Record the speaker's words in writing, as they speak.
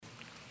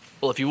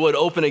Well, if you would,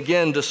 open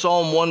again to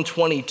Psalm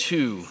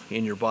 122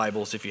 in your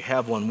Bibles, if you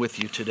have one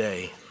with you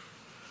today.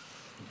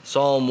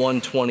 Psalm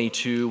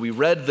 122. We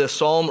read this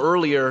psalm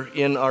earlier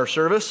in our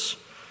service.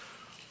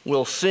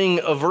 We'll sing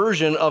a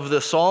version of the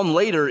psalm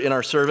later in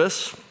our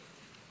service.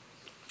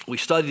 We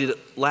studied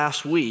it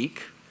last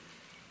week,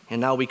 and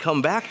now we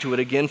come back to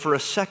it again for a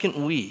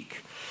second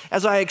week.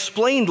 As I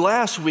explained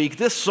last week,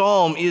 this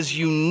psalm is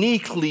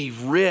uniquely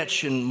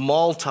rich and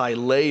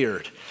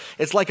multi-layered.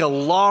 It's like a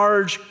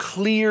large,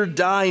 clear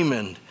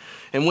diamond,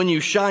 and when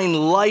you shine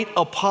light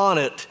upon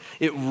it,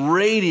 it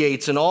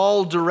radiates in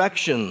all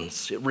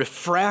directions. It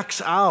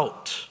refracts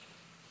out.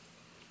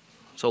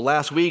 So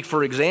last week,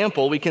 for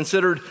example, we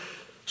considered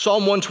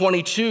Psalm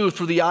 122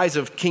 through the eyes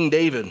of King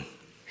David,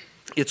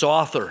 its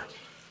author.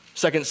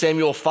 2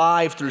 Samuel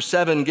 5 through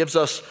 7 gives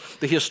us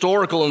the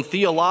historical and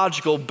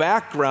theological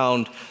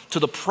background to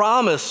the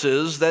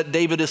promises that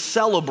David is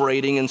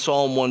celebrating in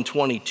Psalm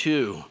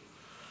 122.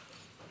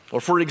 Or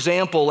for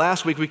example,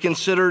 last week we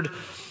considered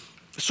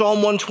Psalm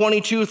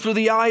 122 through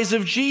the eyes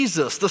of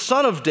Jesus, the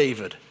Son of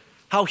David,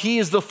 how he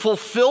is the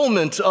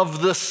fulfillment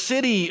of the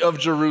city of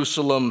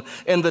Jerusalem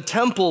and the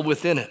temple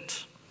within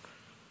it.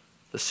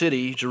 The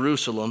city,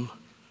 Jerusalem,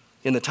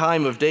 in the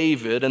time of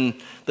David, and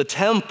the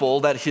temple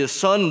that his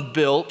son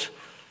built,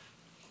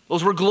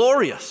 those were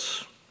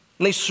glorious,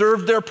 and they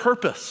served their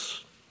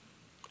purpose.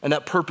 And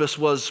that purpose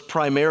was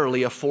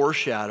primarily a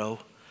foreshadow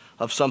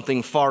of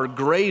something far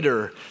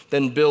greater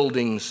than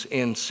buildings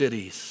and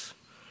cities.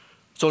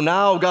 So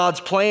now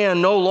God's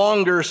plan no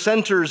longer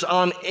centers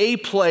on a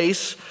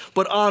place,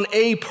 but on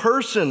a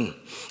person.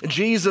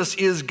 Jesus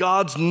is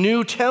God's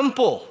new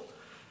temple,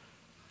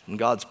 and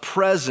God's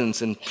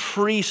presence and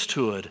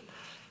priesthood,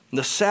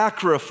 the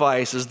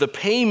sacrifices, the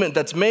payment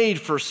that's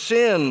made for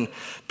sin,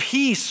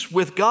 peace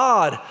with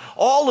God,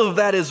 all of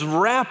that is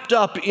wrapped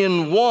up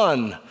in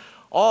one.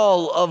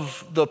 All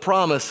of the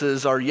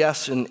promises are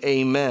yes and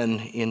amen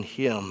in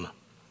him.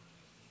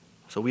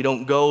 So we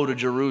don't go to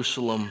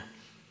Jerusalem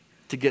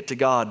to get to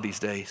God these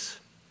days.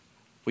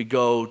 We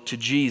go to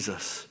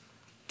Jesus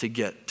to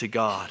get to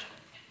God.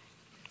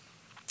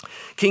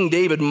 King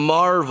David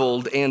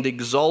marveled and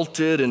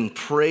exalted and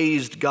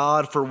praised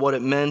God for what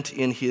it meant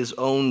in his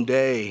own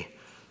day.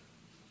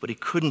 But he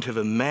couldn't have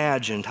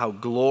imagined how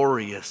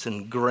glorious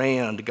and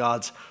grand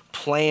God's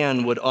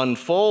plan would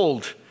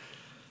unfold.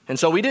 And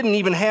so we didn't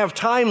even have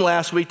time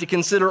last week to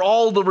consider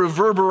all the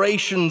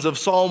reverberations of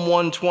Psalm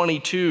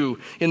 122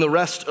 in the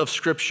rest of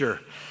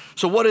Scripture.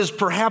 So what is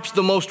perhaps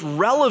the most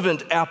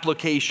relevant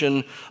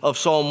application of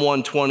Psalm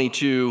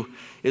 122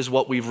 is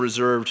what we've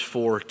reserved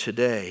for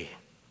today.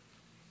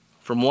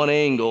 From one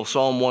angle,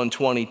 Psalm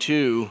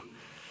 122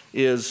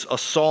 is a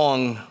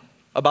song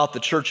about the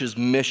church's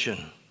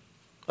mission,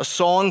 a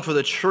song for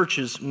the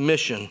church's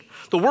mission.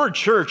 The word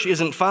church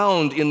isn't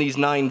found in these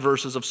 9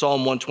 verses of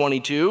Psalm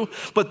 122,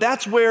 but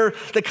that's where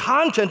the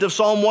content of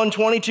Psalm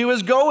 122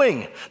 is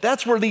going.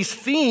 That's where these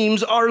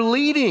themes are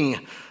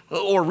leading,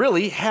 or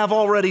really have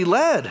already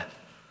led.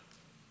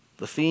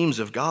 The themes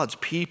of God's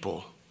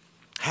people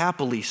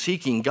happily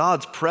seeking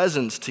God's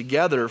presence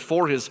together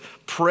for his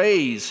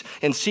praise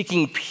and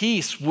seeking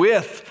peace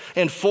with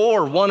and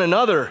for one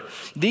another.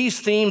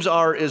 These themes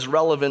are as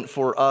relevant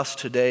for us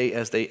today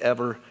as they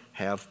ever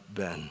have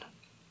been.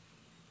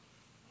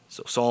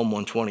 So Psalm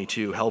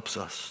 122 helps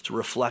us to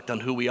reflect on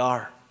who we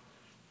are,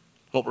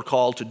 what we're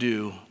called to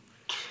do,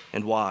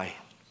 and why.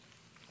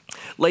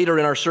 Later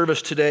in our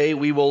service today,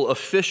 we will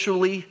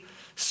officially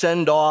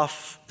send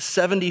off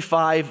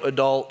 75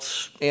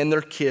 adults and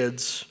their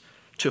kids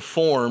to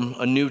form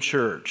a new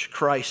church,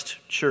 Christ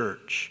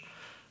Church,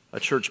 a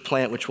church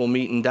plant which will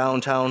meet in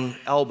downtown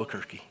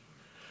Albuquerque.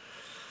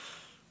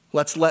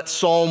 Let's let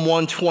Psalm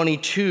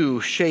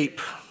 122 shape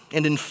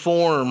and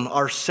inform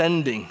our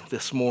sending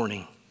this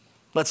morning.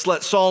 Let's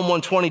let Psalm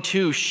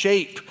 122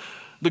 shape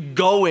the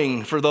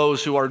going for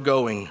those who are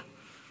going.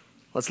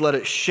 Let's let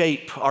it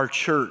shape our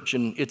church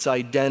and its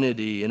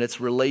identity and its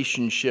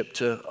relationship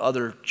to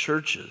other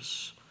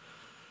churches.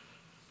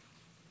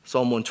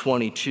 Psalm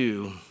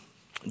 122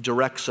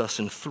 directs us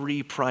in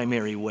 3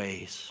 primary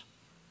ways.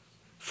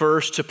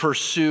 First, to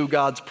pursue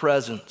God's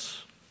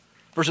presence.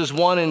 Verses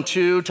 1 and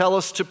 2 tell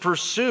us to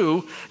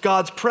pursue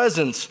God's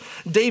presence.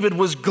 David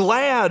was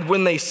glad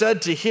when they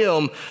said to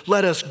him,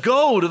 "Let us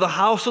go to the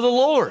house of the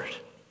Lord."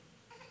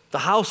 The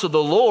house of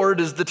the Lord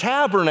is the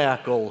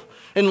tabernacle,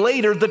 and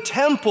later the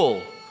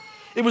temple.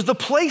 It was the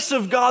place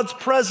of God's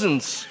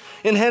presence,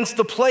 and hence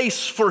the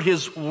place for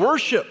his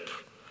worship.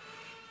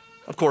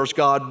 Of course,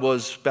 God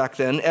was back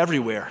then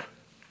everywhere,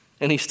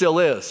 and he still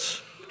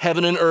is.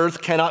 Heaven and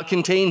earth cannot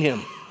contain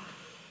him.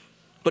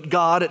 But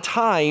God at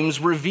times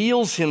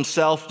reveals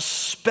himself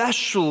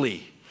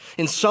specially.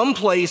 In some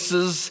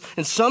places,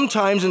 and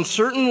sometimes in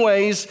certain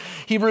ways,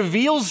 he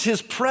reveals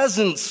his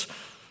presence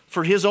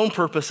for his own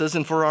purposes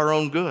and for our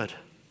own good.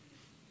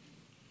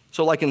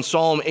 So like in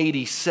Psalm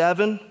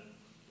 87,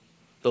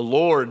 the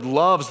Lord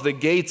loves the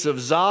gates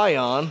of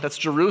Zion, that's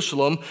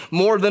Jerusalem,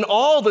 more than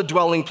all the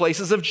dwelling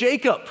places of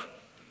Jacob.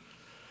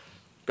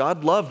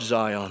 God loved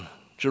Zion.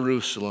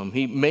 Jerusalem.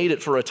 He made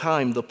it for a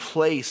time the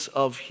place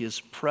of his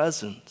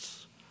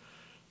presence.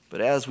 But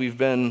as we've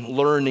been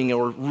learning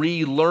or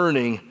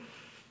relearning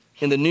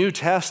in the New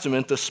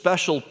Testament, the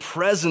special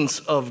presence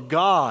of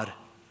God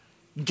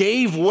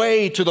gave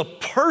way to the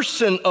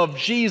person of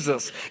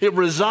Jesus. It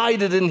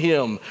resided in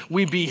him.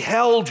 We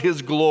beheld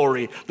his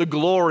glory, the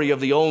glory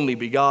of the only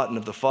begotten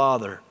of the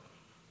Father.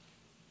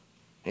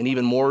 And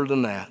even more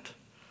than that,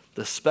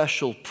 the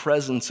special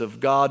presence of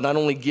God not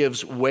only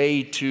gives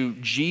way to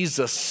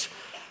Jesus,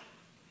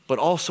 but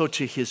also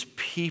to his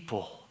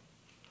people.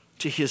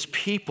 To his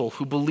people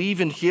who believe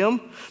in him,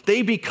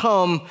 they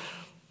become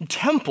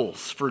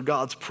temples for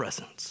God's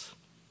presence.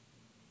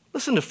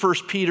 Listen to 1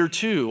 Peter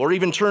 2, or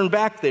even turn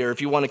back there if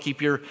you want to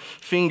keep your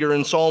finger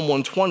in Psalm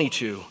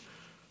 122.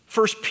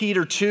 1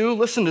 Peter 2,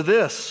 listen to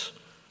this.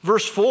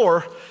 Verse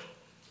 4,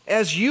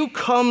 as you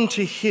come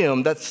to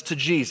him, that's to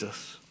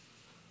Jesus,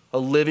 a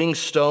living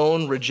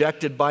stone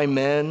rejected by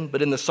men,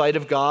 but in the sight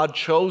of God,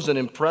 chosen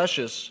and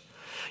precious,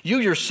 you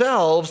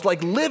yourselves,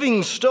 like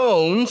living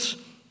stones,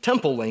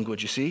 temple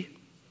language, you see,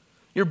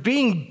 you're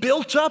being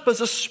built up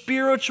as a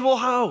spiritual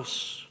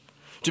house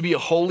to be a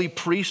holy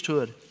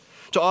priesthood,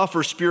 to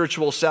offer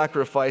spiritual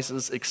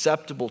sacrifices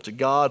acceptable to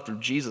God through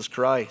Jesus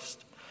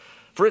Christ.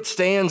 For it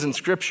stands in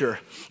Scripture,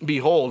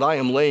 behold, I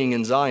am laying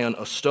in Zion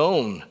a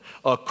stone,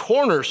 a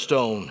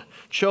cornerstone,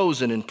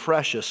 chosen and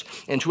precious,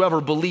 and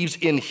whoever believes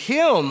in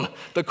him,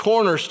 the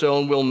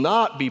cornerstone, will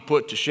not be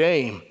put to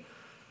shame.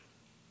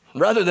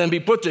 Rather than be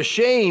put to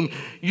shame,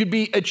 you'd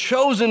be a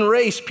chosen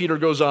race, Peter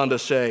goes on to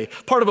say,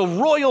 part of a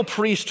royal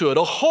priesthood,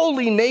 a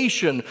holy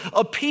nation,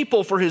 a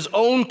people for his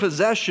own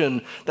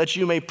possession, that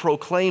you may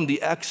proclaim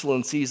the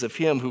excellencies of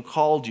him who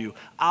called you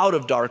out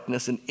of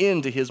darkness and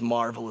into his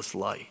marvelous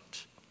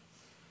light.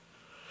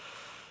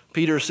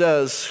 Peter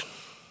says,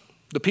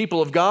 the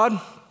people of God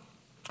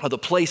are the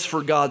place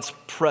for God's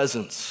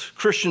presence.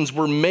 Christians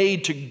were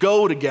made to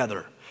go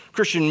together.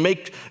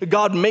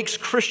 God makes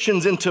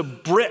Christians into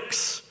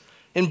bricks.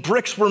 And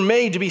bricks were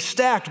made to be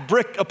stacked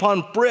brick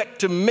upon brick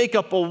to make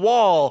up a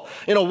wall,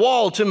 and a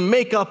wall to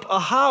make up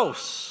a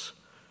house.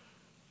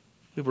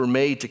 We were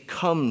made to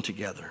come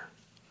together.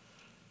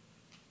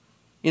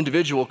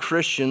 Individual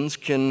Christians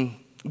can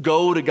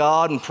go to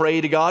God and pray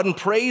to God and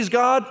praise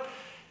God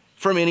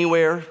from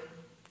anywhere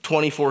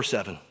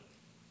 24/7.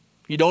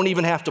 You don't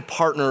even have to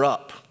partner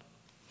up.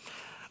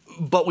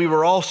 But we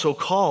were also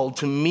called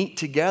to meet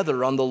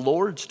together on the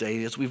Lord's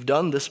Day, as we've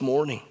done this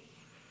morning,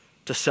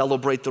 to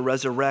celebrate the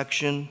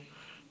resurrection,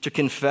 to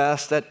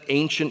confess that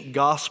ancient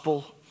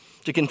gospel,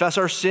 to confess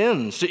our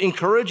sins, to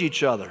encourage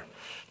each other,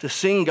 to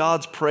sing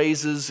God's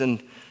praises,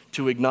 and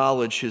to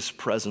acknowledge his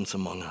presence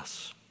among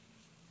us.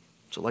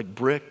 So like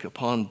brick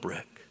upon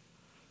brick,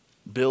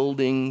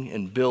 building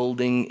and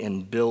building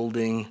and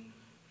building,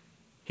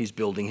 he's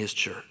building his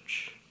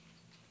church.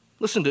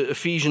 Listen to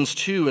Ephesians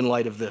 2 in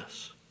light of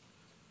this.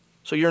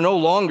 So you're no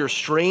longer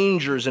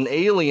strangers and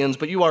aliens,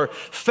 but you are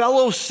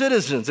fellow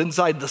citizens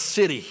inside the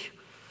city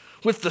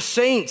with the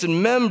saints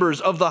and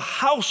members of the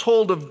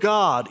household of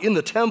God in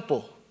the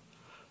temple.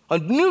 A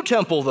new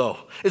temple, though,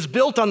 is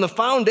built on the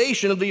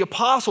foundation of the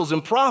apostles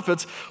and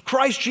prophets,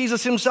 Christ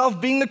Jesus himself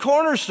being the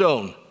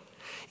cornerstone,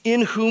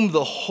 in whom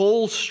the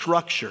whole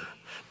structure,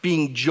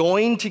 being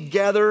joined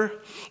together,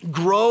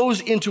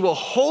 grows into a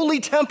holy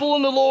temple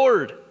in the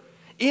Lord.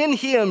 In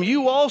him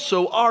you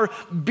also are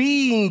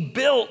being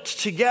built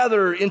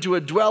together into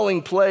a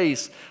dwelling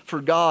place for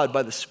God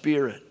by the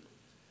Spirit.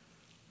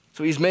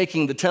 So he's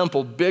making the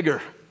temple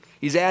bigger.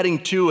 He's adding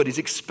to it. He's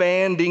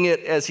expanding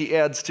it as he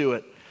adds to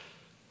it.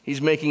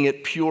 He's making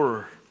it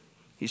purer.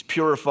 He's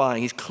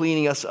purifying. He's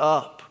cleaning us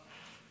up.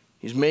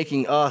 He's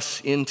making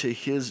us into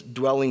his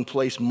dwelling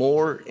place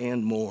more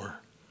and more.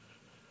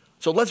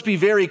 So let's be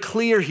very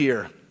clear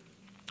here.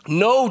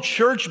 No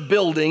church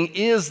building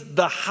is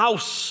the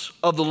house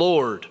of the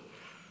Lord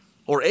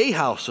or a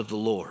house of the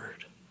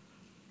Lord.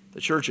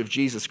 The church of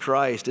Jesus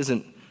Christ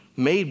isn't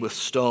made with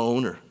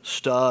stone or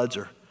studs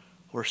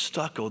or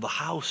stucco. The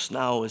house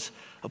now is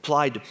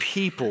applied to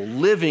people,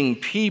 living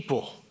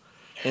people.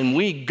 And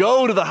we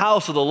go to the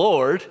house of the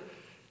Lord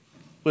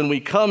when we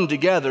come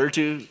together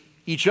to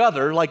each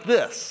other like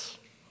this.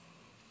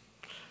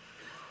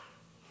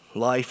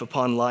 Life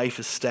upon life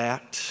is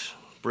stacked,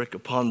 brick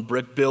upon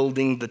brick,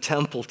 building the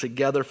temple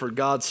together for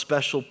God's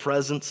special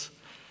presence.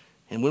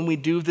 And when we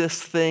do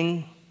this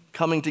thing,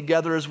 coming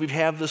together as we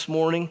have this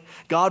morning,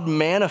 God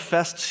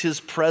manifests his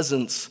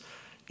presence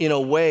in a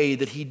way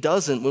that he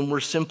doesn't when we're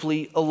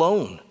simply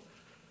alone.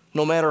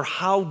 No matter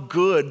how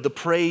good the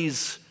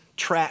praise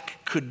track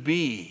could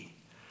be,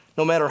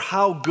 no matter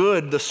how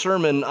good the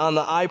sermon on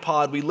the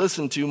iPod we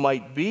listen to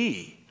might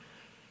be,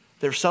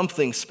 there's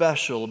something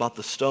special about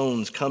the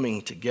stones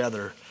coming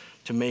together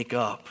to make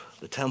up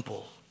the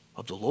temple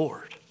of the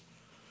Lord.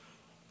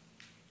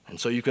 And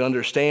so you can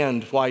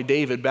understand why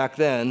David back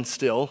then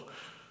still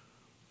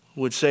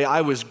would say,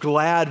 I was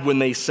glad when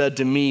they said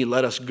to me,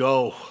 let us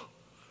go.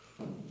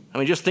 I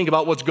mean, just think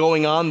about what's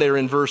going on there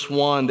in verse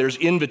 1. There's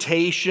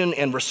invitation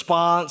and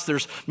response.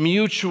 There's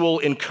mutual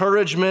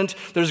encouragement.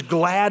 There's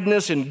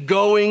gladness in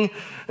going.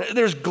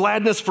 There's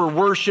gladness for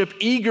worship,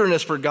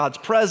 eagerness for God's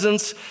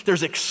presence.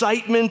 There's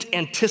excitement,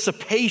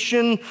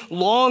 anticipation,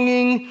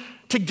 longing,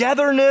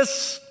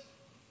 togetherness.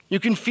 You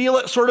can feel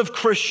it sort of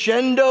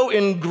crescendo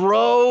and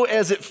grow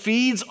as it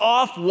feeds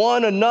off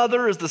one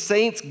another as the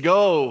saints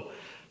go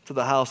to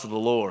the house of the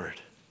Lord.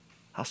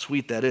 How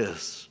sweet that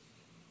is.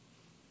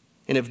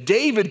 And if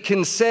David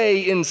can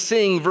say and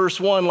sing verse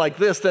 1 like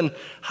this, then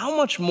how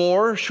much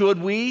more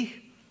should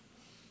we?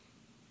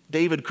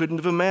 David couldn't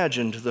have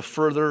imagined the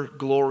further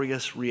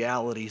glorious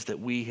realities that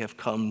we have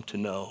come to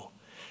know.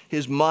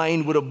 His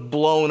mind would have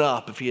blown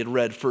up if he had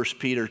read 1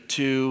 Peter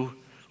 2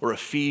 or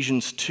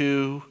Ephesians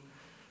 2.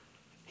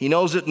 He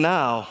knows it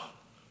now,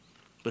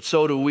 but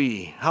so do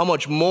we. How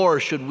much more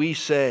should we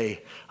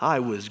say, I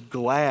was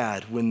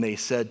glad when they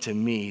said to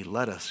me,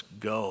 let us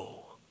go.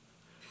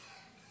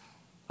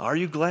 Are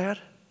you glad?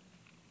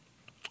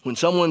 When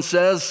someone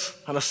says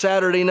on a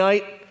Saturday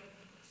night,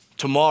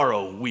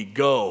 tomorrow we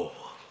go.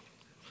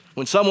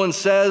 When someone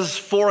says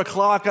 4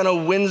 o'clock on a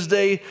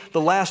Wednesday,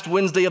 the last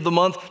Wednesday of the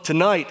month,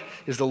 tonight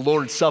is the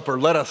Lord's Supper,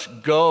 let us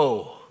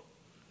go.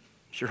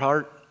 Is your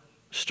heart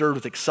stirred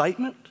with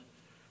excitement?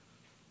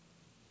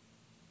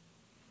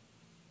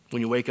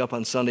 When you wake up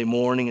on Sunday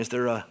morning, is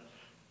there a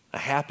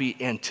happy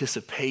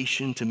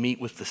anticipation to meet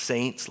with the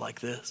saints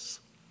like this?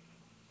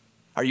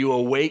 Are you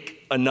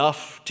awake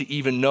enough to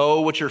even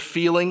know what you're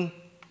feeling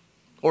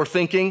or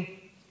thinking?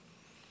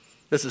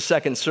 This is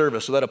second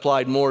service, so that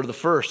applied more to the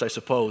first, I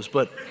suppose.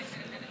 But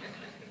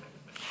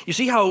you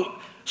see how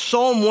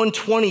Psalm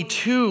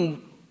 122,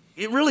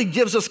 it really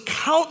gives us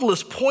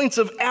countless points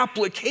of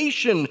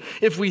application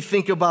if we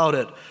think about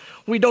it.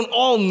 We don't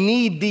all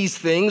need these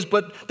things,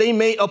 but they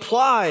may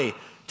apply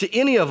to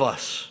any of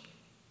us.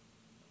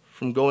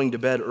 From going to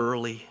bed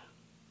early,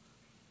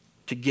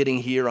 to getting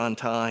here on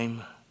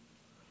time,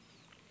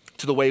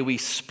 to the way we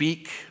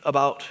speak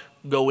about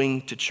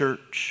going to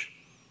church,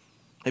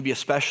 maybe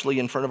especially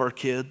in front of our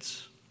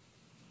kids.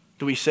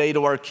 Do we say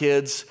to our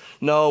kids,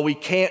 no, we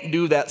can't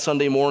do that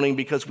Sunday morning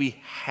because we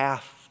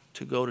have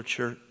to go to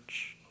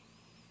church?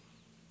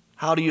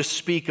 How do you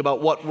speak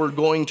about what we're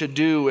going to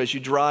do as you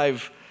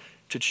drive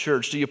to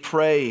church? Do you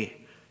pray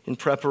in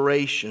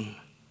preparation?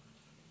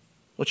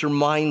 What's your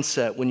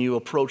mindset when you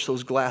approach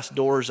those glass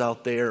doors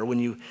out there, when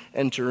you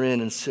enter in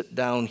and sit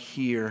down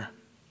here?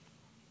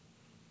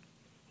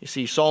 You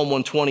see, Psalm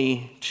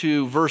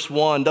 122, verse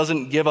 1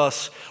 doesn't give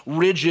us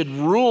rigid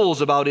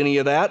rules about any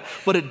of that,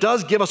 but it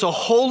does give us a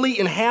holy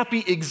and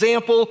happy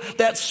example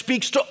that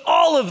speaks to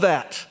all of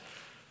that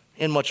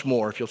and much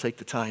more, if you'll take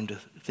the time to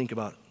think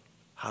about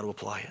how to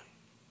apply it.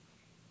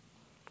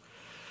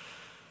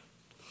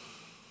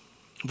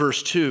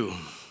 Verse 2,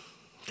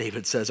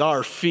 David says,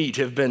 our feet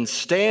have been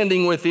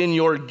standing within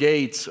your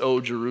gates, O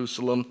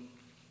Jerusalem.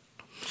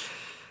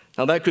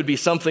 Now that could be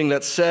something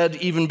that's said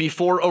even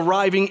before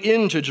arriving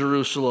into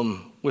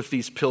Jerusalem with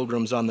these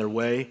pilgrims on their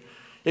way.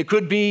 It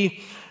could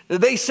be,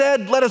 they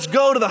said, let us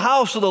go to the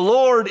house of the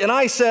Lord. And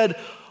I said,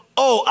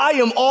 oh, I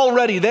am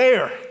already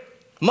there.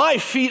 My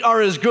feet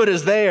are as good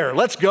as there.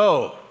 Let's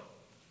go.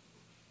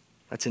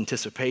 That's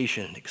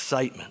anticipation and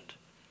excitement.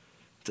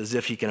 It's as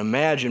if he can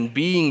imagine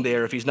being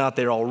there if he's not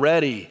there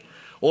already.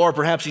 Or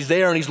perhaps he's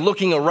there and he's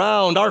looking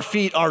around. Our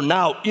feet are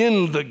now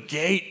in the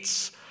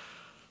gates.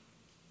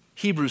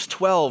 Hebrews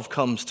 12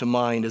 comes to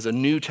mind as a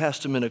New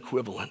Testament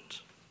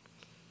equivalent.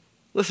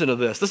 Listen to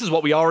this. This is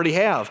what we already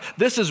have.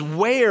 This is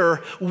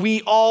where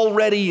we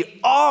already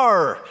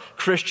are,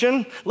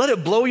 Christian. Let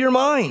it blow your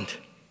mind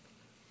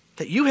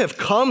that you have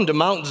come to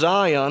Mount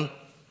Zion,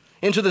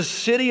 into the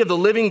city of the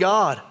living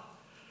God,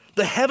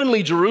 the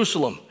heavenly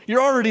Jerusalem.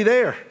 You're already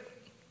there.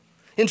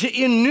 Into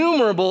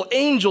innumerable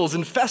angels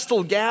in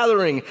festal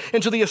gathering,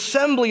 into the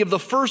assembly of the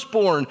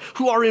firstborn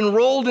who are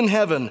enrolled in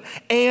heaven,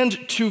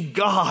 and to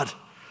God,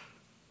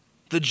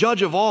 the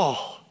judge of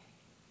all.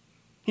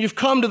 You've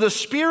come to the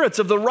spirits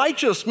of the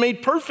righteous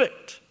made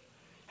perfect,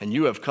 and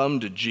you have come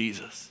to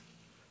Jesus,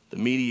 the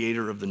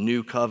mediator of the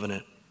new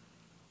covenant,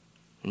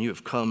 and you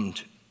have come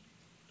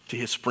to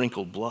his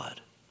sprinkled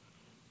blood.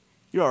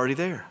 You're already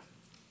there.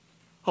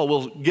 Oh,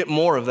 we'll get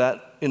more of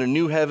that in a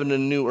new heaven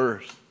and a new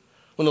earth.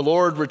 When the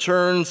Lord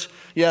returns,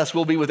 yes,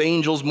 we'll be with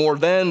angels more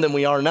then than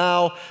we are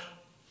now,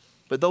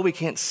 but though we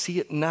can't see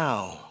it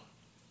now,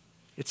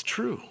 it's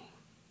true.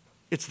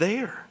 It's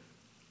there.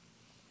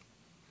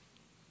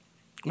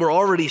 We're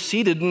already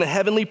seated in the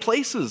heavenly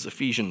places,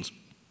 Ephesians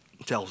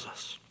tells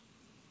us.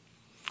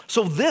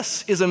 So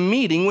this is a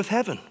meeting with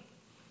heaven.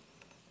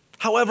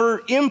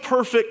 However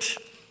imperfect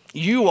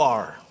you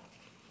are,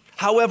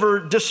 however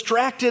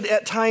distracted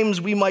at times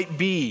we might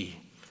be,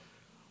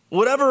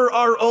 whatever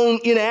our own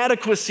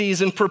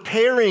inadequacies in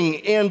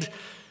preparing and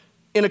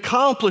in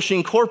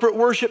accomplishing corporate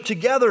worship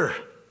together,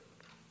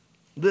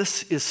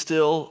 this is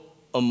still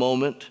a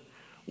moment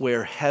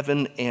where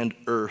heaven and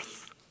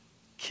earth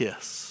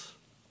kiss.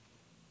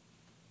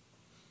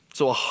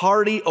 So a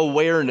hearty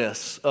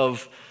awareness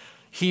of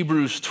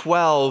Hebrews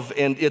 12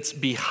 and its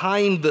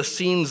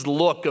behind-the-scenes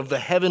look of the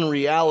heaven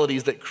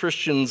realities that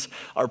Christians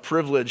are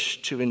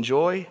privileged to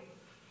enjoy,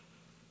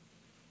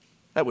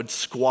 that would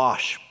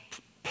squash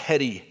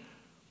petty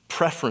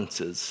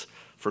preferences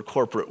for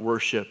corporate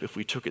worship if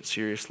we took it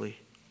seriously.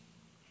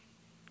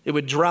 It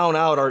would drown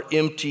out our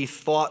empty,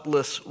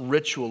 thoughtless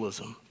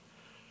ritualism.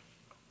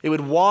 It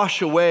would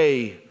wash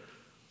away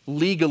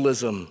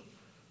legalism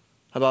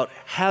about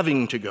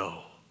having to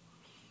go.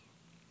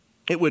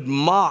 It would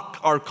mock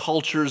our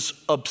culture's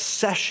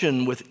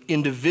obsession with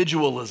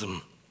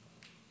individualism.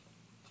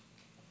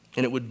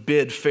 And it would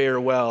bid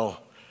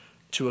farewell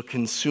to a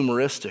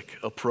consumeristic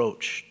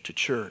approach to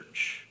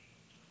church.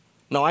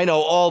 Now, I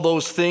know all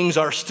those things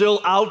are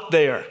still out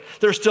there.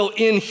 They're still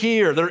in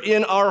here. They're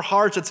in our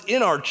hearts. It's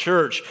in our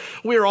church.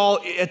 We're all,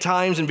 at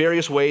times, in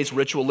various ways,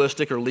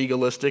 ritualistic or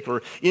legalistic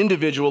or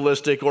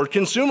individualistic or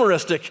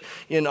consumeristic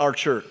in our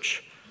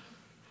church.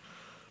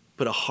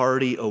 But a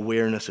hearty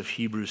awareness of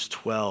Hebrews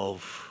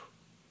 12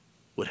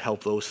 would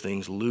help those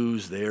things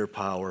lose their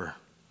power.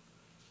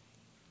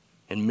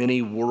 And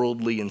many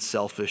worldly and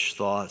selfish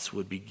thoughts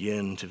would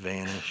begin to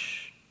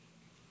vanish.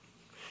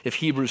 If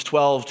Hebrews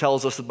 12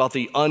 tells us about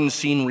the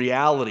unseen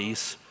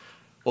realities,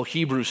 well,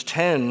 Hebrews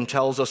 10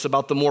 tells us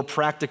about the more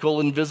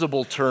practical and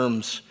visible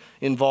terms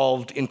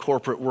involved in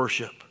corporate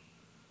worship.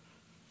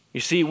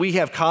 You see, we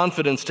have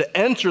confidence to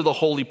enter the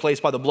holy place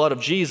by the blood of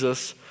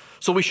Jesus,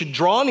 so we should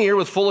draw near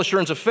with full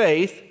assurance of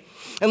faith,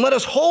 and let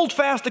us hold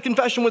fast the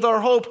confession with our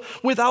hope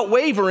without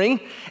wavering,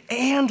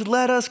 and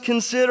let us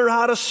consider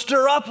how to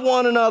stir up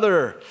one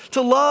another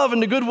to love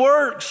and to good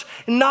works,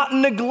 and not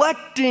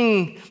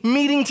neglecting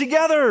meeting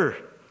together.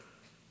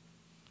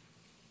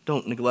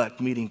 Don't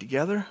neglect meeting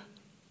together.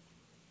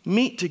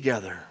 Meet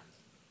together.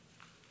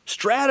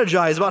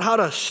 Strategize about how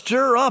to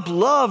stir up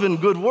love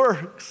and good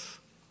works.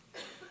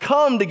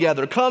 Come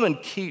together. Come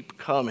and keep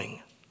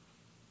coming.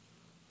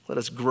 Let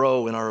us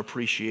grow in our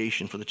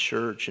appreciation for the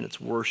church and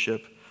its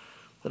worship.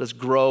 Let us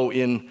grow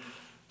in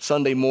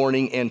Sunday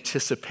morning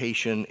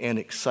anticipation and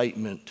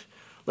excitement.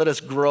 Let us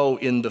grow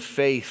in the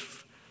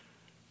faith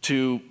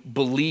to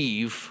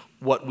believe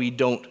what we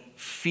don't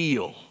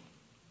feel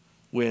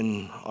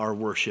when our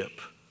worship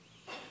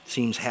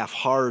seems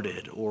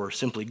half-hearted or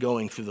simply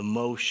going through the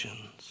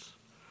motions.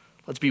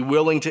 Let's be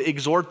willing to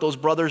exhort those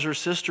brothers or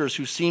sisters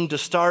who seem to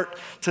start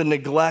to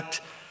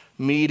neglect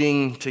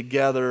meeting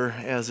together,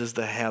 as is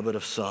the habit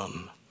of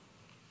some.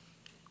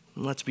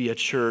 And let's be a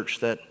church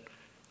that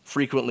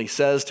frequently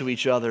says to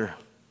each other,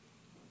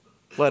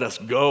 "Let us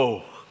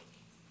go."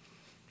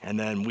 And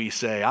then we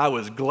say, "I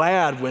was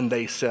glad when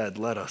they said,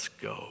 let us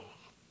go."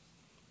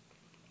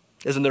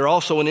 Isn't there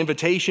also an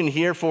invitation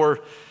here for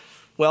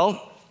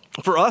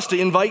us to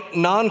invite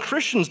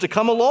non-Christians to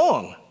come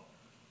along?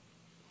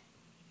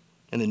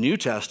 In the New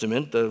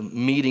Testament, the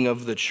meeting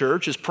of the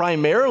church is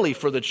primarily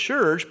for the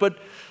church, but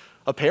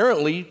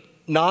apparently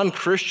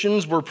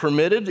non-Christians were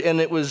permitted, and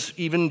it was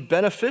even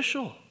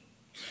beneficial.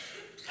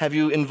 Have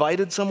you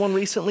invited someone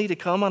recently to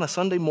come on a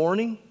Sunday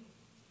morning?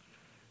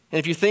 And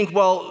if you think,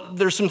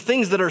 there's some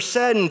things that are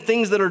said and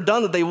things that are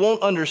done that they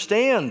won't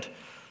understand,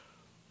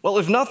 well,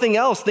 if nothing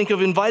else, think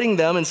of inviting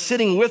them and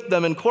sitting with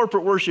them in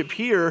corporate worship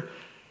here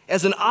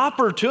as an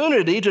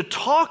opportunity to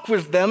talk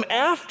with them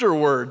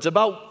afterwards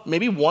about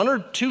maybe one or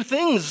two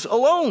things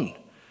alone.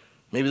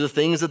 Maybe the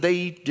things that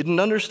they didn't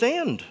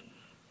understand.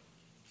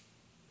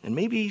 And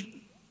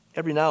maybe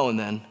every now and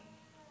then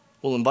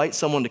we'll invite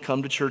someone to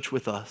come to church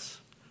with us.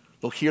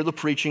 They'll hear the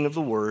preaching of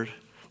the word.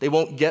 They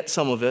won't get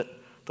some of it.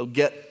 They'll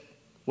get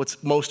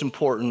what's most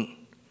important.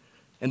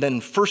 And then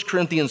 1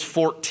 Corinthians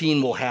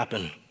 14 will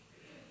happen.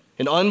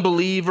 An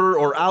unbeliever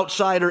or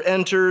outsider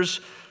enters,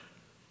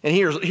 and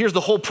here's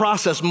the whole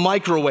process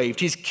microwaved.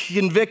 He's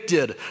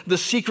convicted. The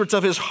secrets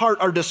of his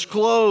heart are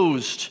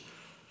disclosed.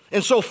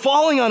 And so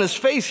falling on his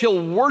face,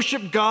 he'll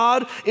worship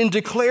God and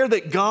declare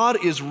that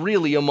God is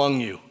really among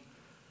you.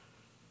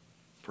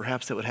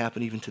 Perhaps that would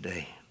happen even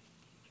today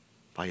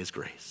by his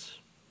grace.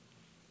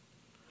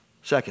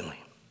 Secondly,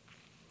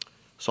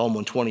 Psalm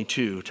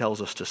 122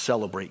 tells us to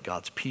celebrate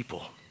God's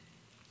people.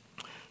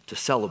 To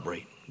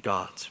celebrate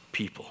God's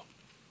people.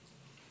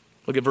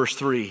 Look at verse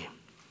 3.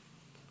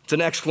 It's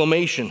an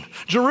exclamation.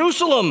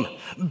 Jerusalem,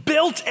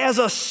 built as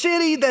a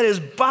city that is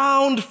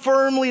bound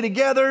firmly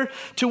together,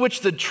 to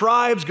which the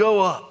tribes go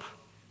up.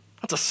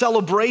 That's a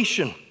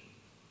celebration.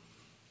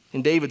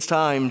 In David's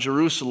time,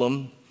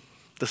 Jerusalem,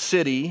 the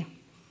city,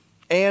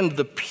 and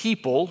the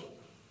people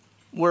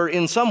were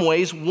in some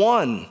ways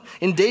one.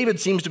 And David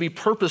seems to be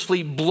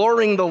purposefully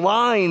blurring the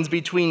lines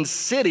between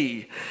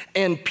city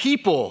and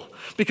people,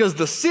 because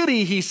the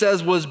city, he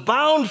says, was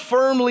bound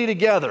firmly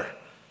together.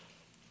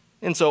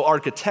 And so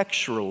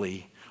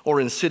architecturally,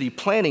 or in city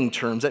planning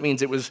terms, that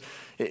means it was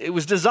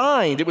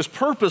designed, it was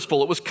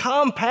purposeful, it was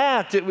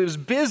compact, it was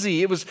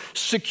busy, it was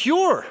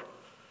secure.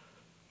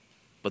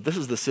 But this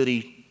is the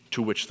city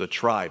to which the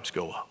tribes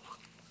go up.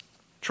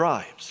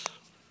 Tribes.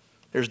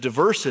 There's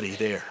diversity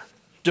there.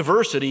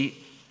 Diversity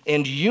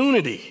and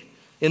unity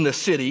in the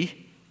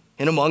city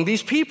and among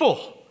these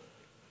people.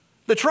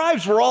 The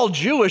tribes were all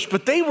Jewish,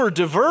 but they were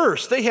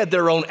diverse. They had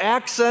their own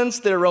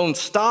accents, their own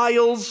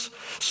styles.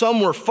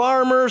 Some were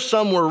farmers,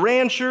 some were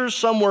ranchers,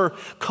 some were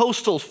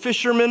coastal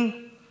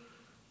fishermen.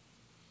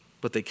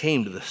 But they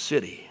came to the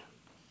city.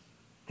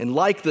 And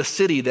like the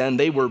city then,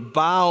 they were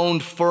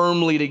bound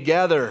firmly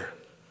together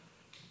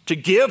to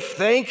give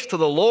thanks to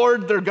the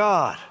Lord their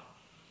God.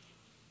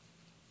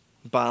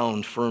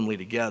 Bound firmly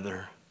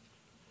together.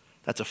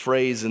 That's a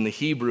phrase in the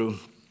Hebrew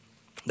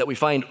that we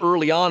find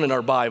early on in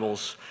our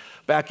Bibles.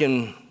 Back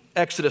in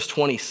Exodus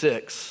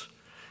 26,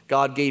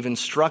 God gave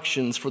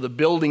instructions for the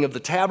building of the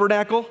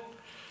tabernacle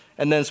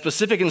and then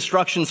specific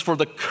instructions for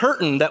the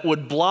curtain that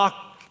would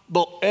block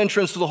the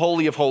entrance to the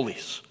Holy of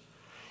Holies.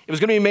 It was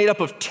going to be made up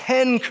of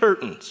 10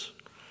 curtains,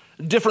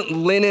 different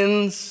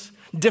linens,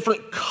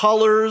 different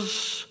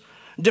colors,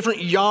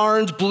 different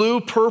yarns,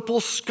 blue, purple,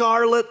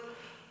 scarlet.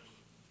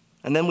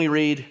 And then we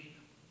read,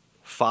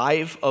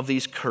 5 of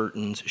these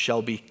curtains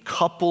shall be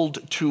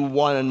coupled to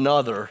one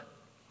another,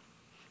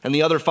 and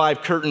the other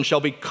 5 curtains shall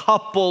be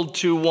coupled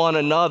to one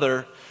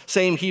another.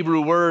 Same Hebrew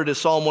word as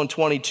Psalm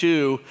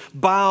 122,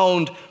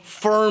 bound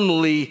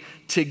firmly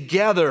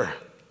together.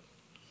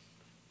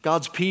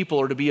 God's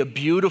people are to be a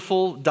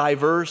beautiful,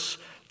 diverse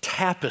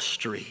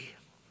tapestry.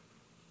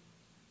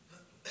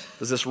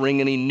 Does this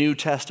ring any New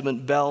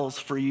Testament bells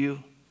for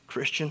you,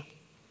 Christian?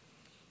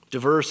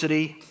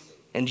 Diversity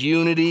and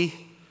unity,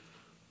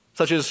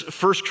 such as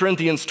 1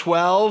 Corinthians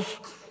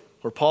 12,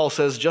 where Paul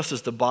says, just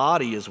as the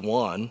body is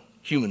one,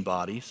 human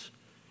bodies,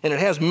 and it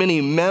has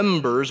many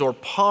members or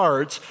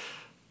parts,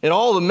 and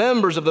all the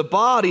members of the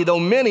body, though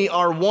many,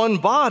 are one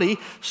body,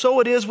 so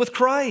it is with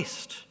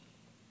Christ.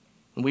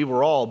 And we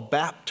were all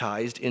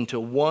baptized into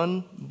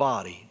one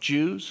body,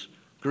 Jews,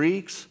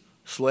 Greeks,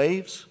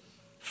 slaves,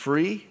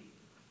 free.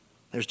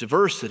 There's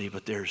diversity,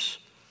 but there's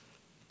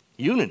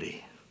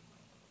unity.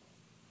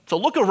 So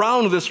look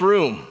around this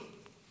room.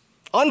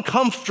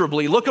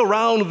 Uncomfortably, look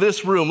around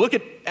this room. Look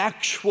at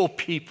actual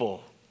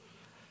people.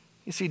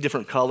 You see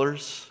different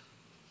colors,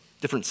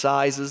 different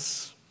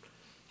sizes,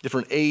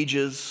 different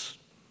ages.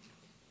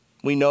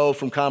 We know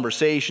from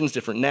conversations,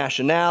 different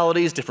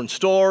nationalities, different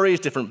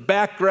stories, different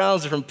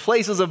backgrounds, different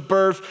places of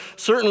birth,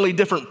 certainly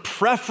different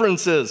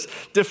preferences,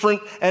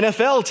 different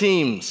NFL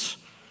teams.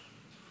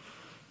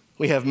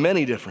 We have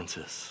many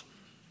differences,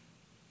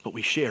 but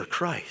we share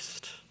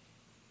Christ,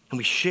 and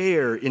we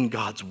share in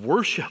God's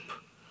worship.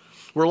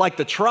 We're like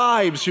the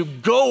tribes who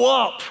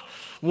go up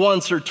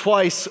once or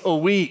twice a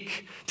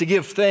week to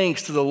give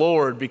thanks to the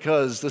Lord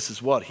because this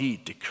is what He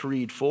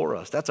decreed for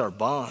us. That's our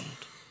bond.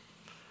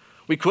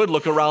 We could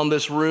look around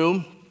this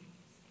room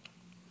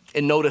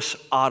and notice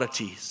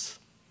oddities,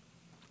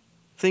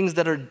 things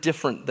that are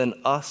different than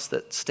us,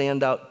 that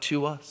stand out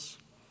to us.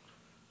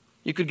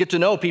 You could get to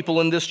know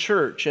people in this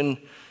church, and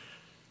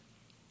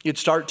you'd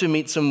start to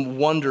meet some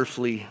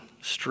wonderfully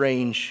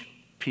strange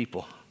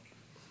people.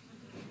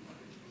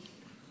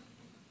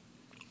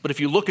 But if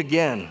you look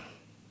again,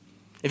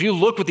 if you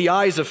look with the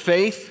eyes of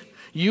faith,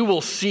 you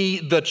will see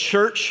the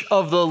church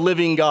of the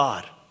living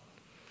God.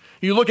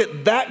 You look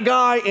at that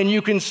guy and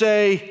you can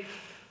say,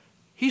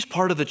 he's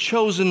part of the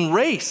chosen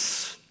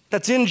race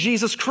that's in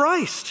Jesus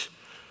Christ.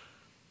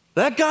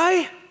 That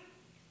guy,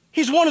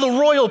 he's one of the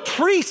royal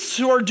priests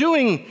who are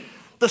doing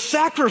the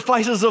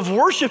sacrifices of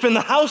worship in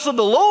the house of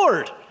the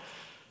Lord.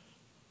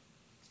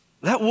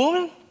 That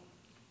woman,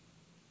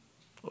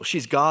 well,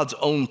 she's God's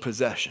own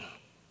possession.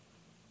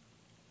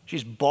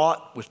 She's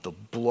bought with the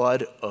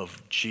blood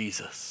of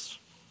Jesus.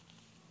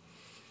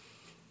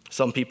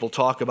 Some people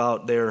talk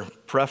about their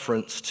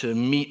preference to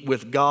meet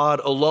with God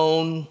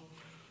alone,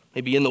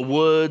 maybe in the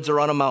woods or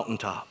on a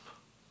mountaintop.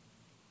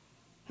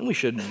 And we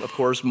should, of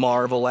course,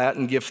 marvel at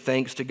and give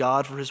thanks to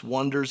God for His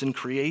wonders in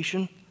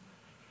creation.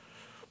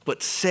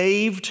 But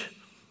saved,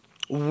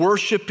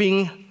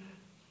 worshiping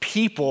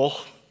people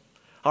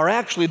are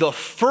actually the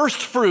first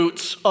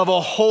fruits of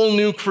a whole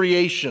new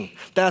creation.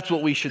 That's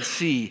what we should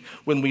see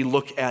when we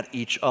look at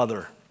each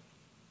other.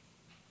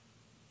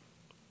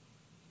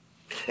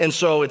 And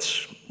so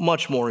it's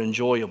much more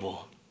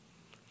enjoyable.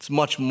 It's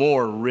much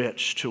more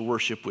rich to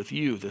worship with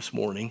you this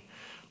morning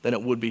than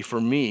it would be for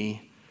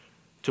me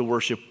to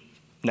worship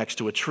next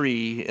to a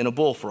tree and a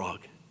bullfrog.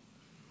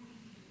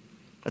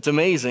 That's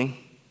amazing.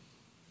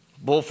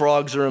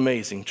 Bullfrogs are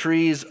amazing.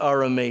 Trees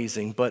are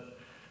amazing. But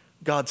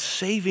God's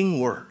saving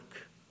work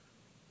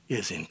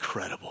is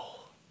incredible.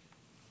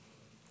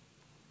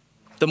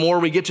 The more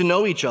we get to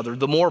know each other,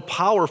 the more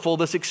powerful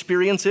this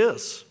experience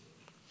is.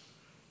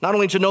 Not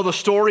only to know the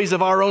stories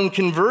of our own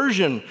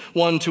conversion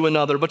one to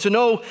another, but to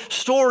know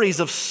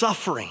stories of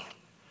suffering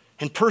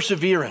and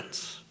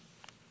perseverance.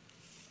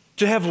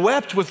 To have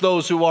wept with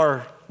those who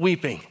are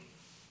weeping.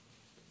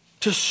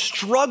 To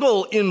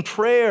struggle in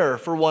prayer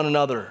for one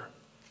another.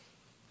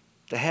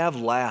 To have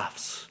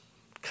laughs,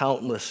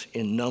 countless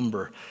in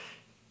number.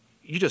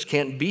 You just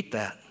can't beat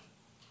that.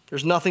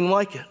 There's nothing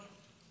like it.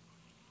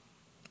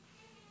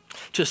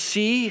 To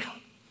see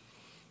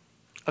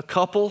a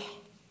couple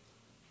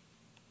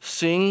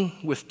sing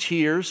with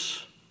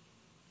tears,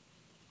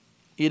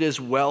 "It is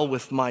well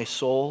with my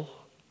soul,"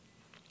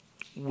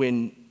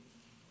 when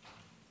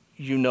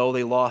you know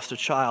they lost a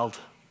child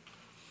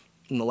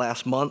in the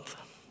last month,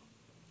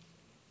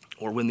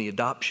 or when the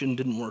adoption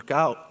didn't work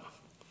out,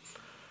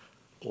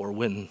 or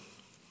when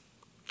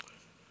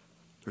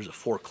there's a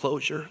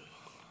foreclosure.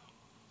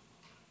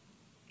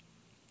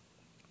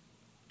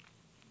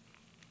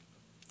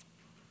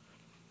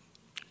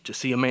 To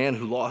see a man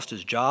who lost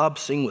his job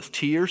sing with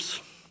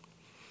tears.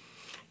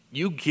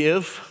 You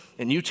give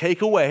and you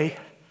take away,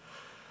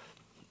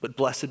 but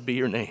blessed be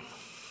your name.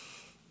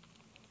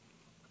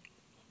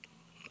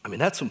 I mean,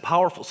 that's some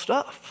powerful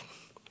stuff.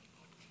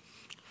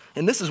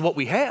 And this is what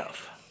we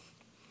have.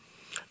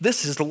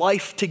 This is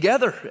life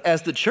together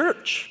as the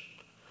church.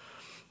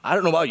 I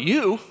don't know about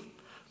you,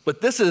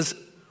 but this is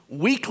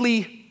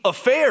weekly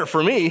affair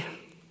for me.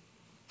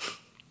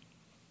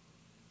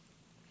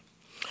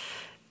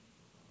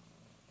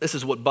 This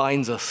is what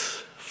binds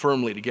us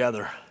firmly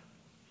together.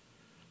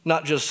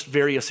 Not just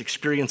various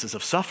experiences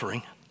of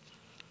suffering,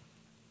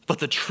 but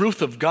the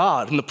truth of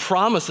God and the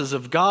promises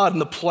of God and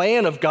the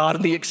plan of God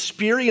and the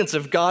experience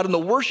of God and the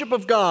worship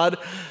of God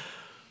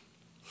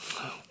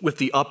with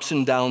the ups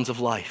and downs of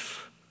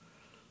life,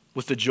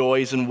 with the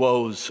joys and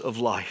woes of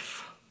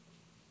life.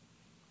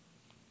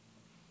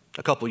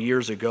 A couple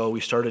years ago, we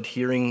started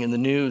hearing in the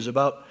news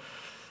about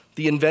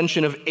the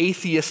invention of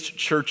atheist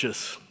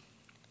churches.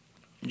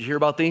 Did you hear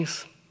about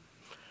these?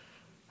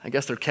 I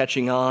guess they're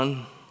catching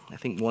on. I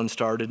think one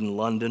started in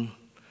London.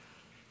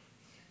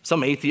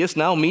 Some atheists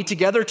now meet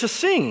together to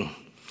sing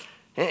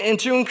and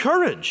to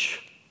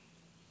encourage.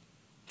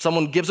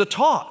 Someone gives a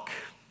talk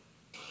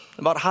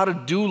about how to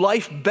do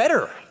life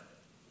better,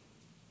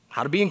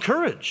 how to be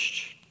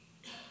encouraged.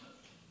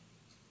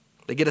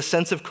 They get a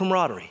sense of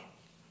camaraderie.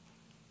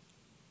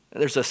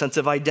 There's a sense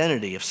of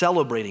identity, of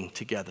celebrating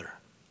together.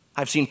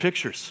 I've seen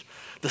pictures,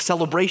 the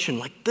celebration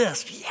like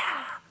this, yeah.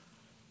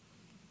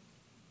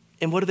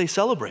 And what do they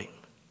celebrate?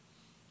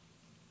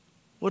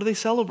 What are they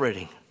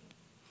celebrating?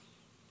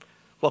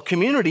 Well,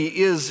 community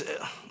is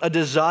a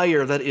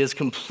desire that is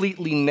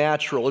completely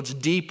natural. It's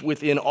deep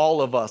within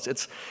all of us.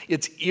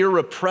 It's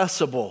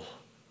irrepressible.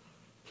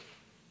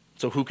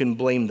 So who can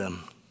blame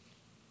them?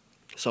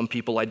 Some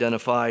people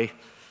identify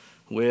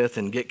with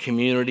and get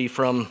community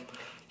from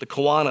the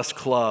Kiwanis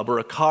Club or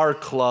a car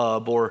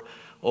club or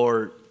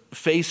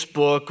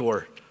Facebook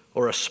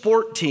or a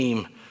sport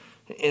team.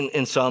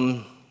 And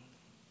some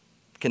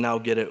can now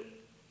get it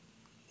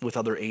with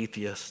other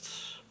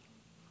atheists.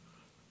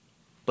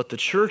 But the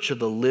church of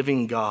the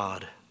living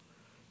God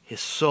is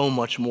so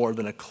much more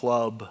than a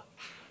club,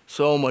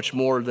 so much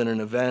more than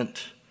an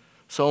event,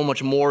 so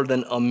much more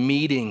than a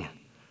meeting.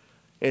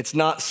 It's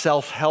not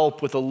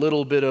self-help with a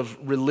little bit of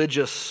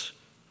religious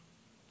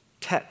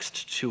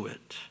text to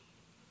it.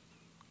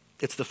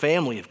 It's the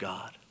family of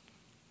God.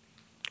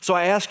 So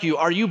I ask you,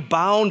 are you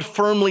bound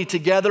firmly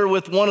together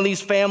with one of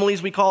these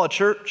families we call a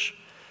church?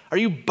 Are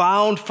you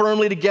bound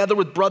firmly together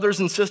with brothers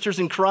and sisters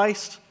in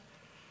Christ?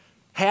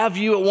 Have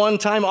you at one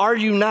time? Are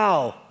you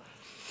now?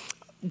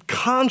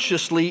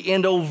 Consciously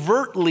and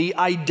overtly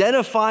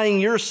identifying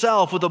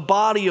yourself with a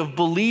body of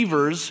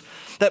believers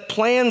that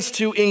plans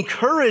to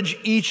encourage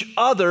each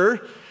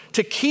other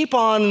to keep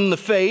on in the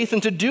faith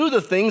and to do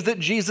the things that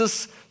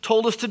Jesus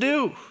told us to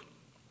do.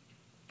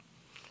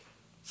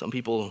 Some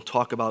people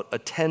talk about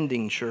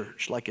attending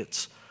church like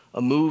it's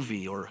a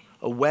movie or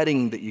a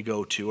wedding that you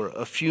go to or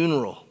a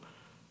funeral.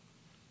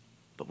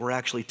 But we're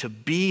actually to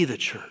be the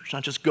church,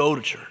 not just go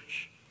to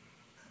church.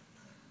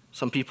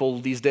 Some people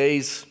these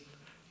days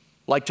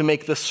like to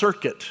make the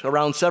circuit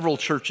around several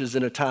churches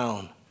in a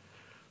town.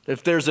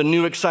 If there's a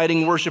new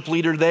exciting worship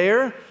leader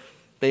there,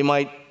 they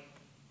might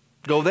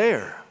go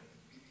there.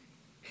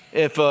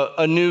 If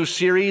a new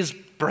series,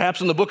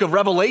 perhaps in the book of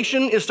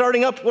Revelation, is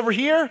starting up over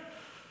here,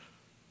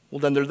 well,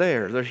 then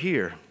they're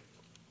here.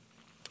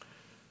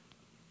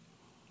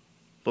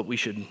 But we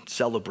should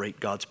celebrate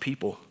God's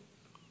people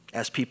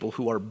as people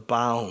who are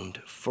bound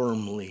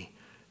firmly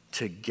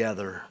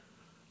together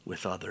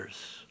with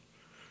others.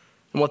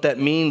 And what that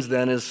means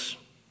then is,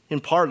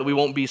 in part, that we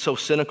won't be so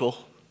cynical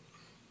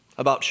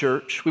about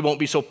church. We won't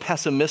be so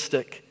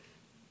pessimistic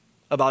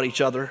about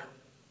each other.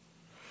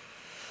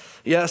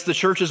 Yes, the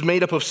church is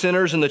made up of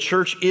sinners and the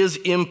church is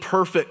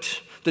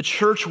imperfect. The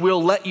church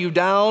will let you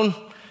down,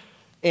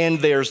 and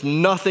there's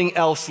nothing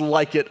else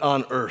like it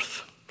on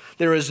earth.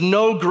 There is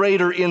no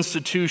greater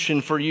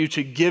institution for you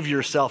to give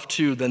yourself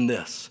to than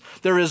this.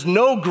 There is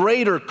no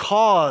greater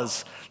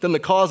cause than the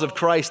cause of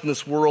Christ in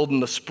this world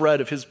and the spread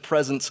of his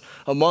presence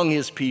among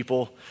his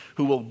people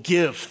who will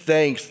give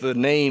thanks to the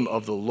name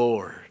of the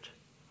Lord.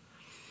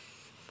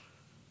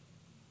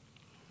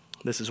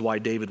 This is why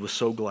David was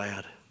so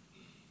glad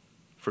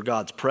for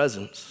God's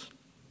presence,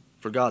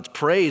 for God's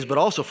praise, but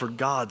also for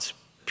God's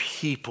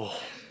people.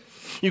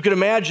 You could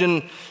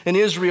imagine an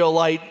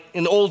Israelite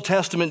in Old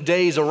Testament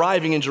days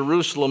arriving in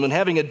Jerusalem and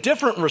having a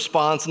different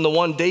response than the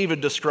one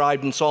David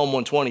described in Psalm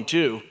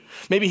 122.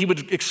 Maybe he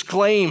would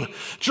exclaim,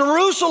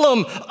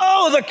 "Jerusalem,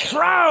 oh, the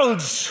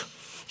crowds!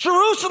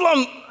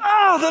 Jerusalem,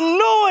 oh,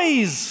 the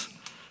noise!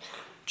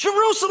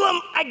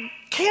 Jerusalem, I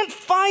can't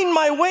find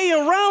my way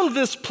around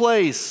this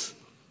place.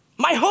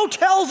 My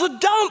hotel's a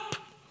dump.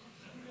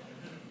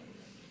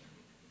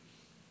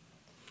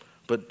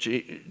 But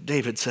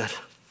David said,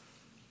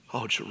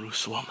 oh,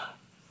 Jerusalem,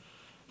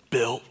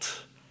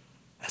 built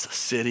as a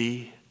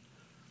city,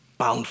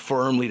 bound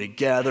firmly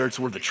together. It's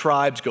where the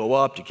tribes go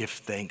up to give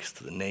thanks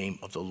to the name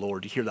of the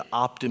Lord. You hear the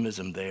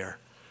optimism there.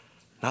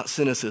 Not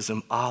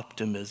cynicism,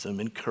 optimism,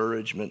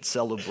 encouragement,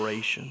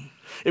 celebration.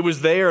 It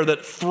was there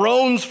that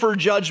thrones for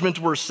judgment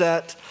were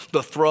set,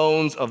 the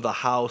thrones of the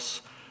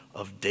house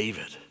of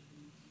David.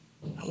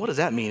 Now, what does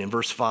that mean in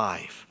verse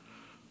 5?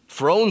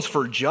 Thrones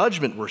for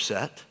judgment were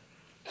set.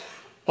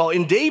 Well,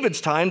 in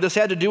David's time, this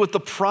had to do with the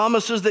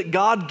promises that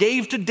God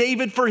gave to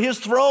David for his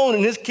throne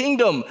and his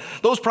kingdom.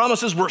 Those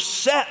promises were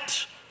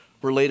set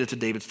related to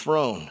David's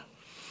throne.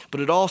 But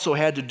it also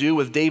had to do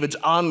with David's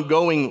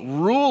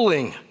ongoing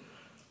ruling.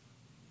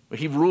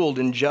 He ruled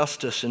in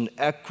justice and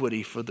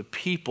equity for the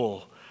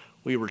people,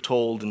 we were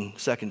told in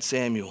 2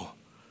 Samuel.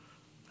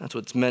 That's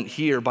what's meant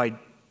here by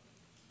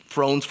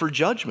thrones for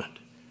judgment.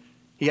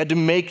 He had to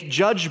make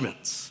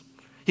judgments.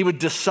 He would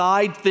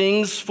decide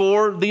things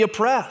for the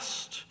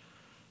oppressed.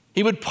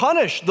 He would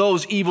punish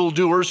those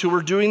evildoers who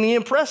were doing the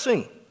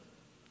oppressing.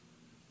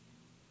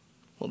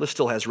 Well, this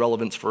still has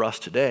relevance for us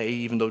today,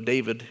 even though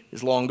David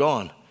is long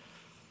gone.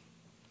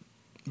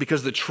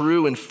 Because the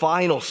true and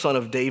final son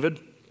of David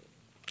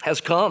has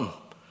come,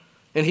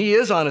 and he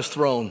is on his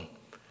throne.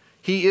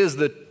 He is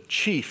the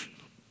chief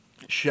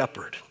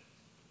shepherd.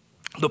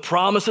 The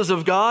promises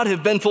of God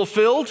have been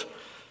fulfilled,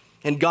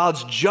 and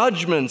God's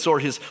judgments or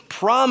his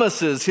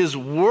promises, his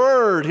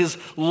word, his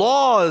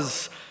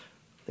laws,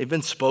 they've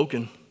been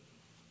spoken.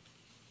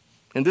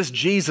 And this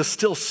Jesus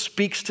still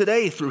speaks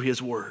today through his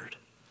word.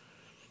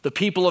 The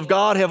people of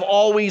God have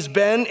always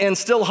been and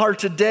still are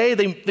today.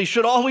 They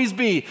should always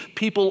be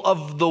people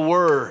of the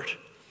word.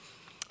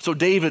 So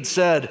David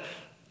said,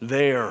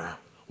 there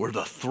where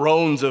the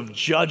thrones of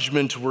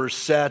judgment were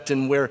set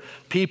and where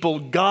people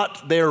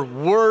got their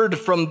word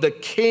from the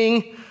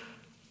king,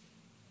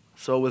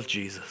 so with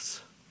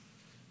Jesus.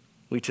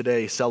 We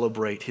today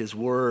celebrate his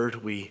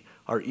word. We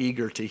are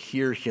eager to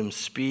hear him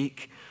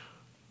speak.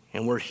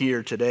 And we're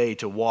here today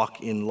to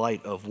walk in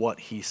light of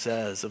what he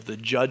says, of the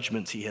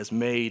judgments he has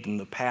made and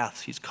the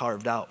paths he's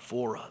carved out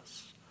for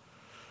us.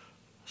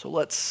 So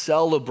let's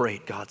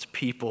celebrate God's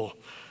people.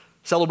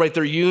 Celebrate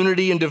their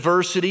unity and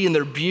diversity and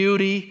their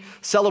beauty.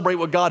 Celebrate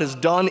what God has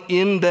done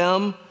in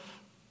them.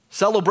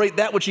 Celebrate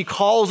that which he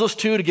calls us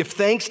to give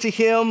thanks to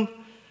him.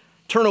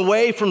 Turn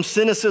away from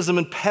cynicism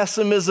and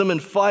pessimism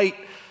and fight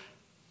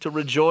to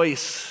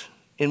rejoice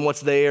in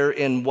what's there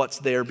and what's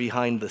there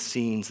behind the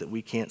scenes that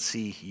we can't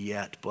see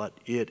yet, but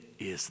it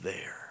is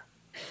there.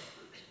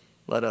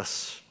 Let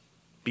us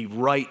be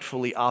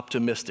rightfully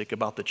optimistic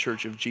about the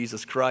church of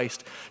Jesus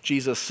Christ.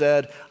 Jesus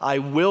said, I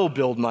will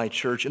build my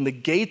church, and the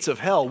gates of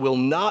hell will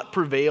not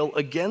prevail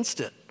against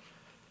it.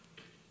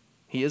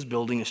 He is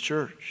building his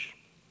church,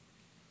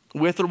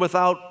 with or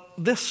without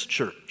this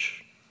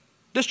church.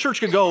 This church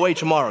could go away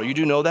tomorrow. You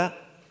do know that?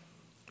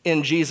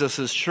 In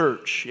Jesus'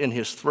 church, in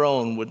his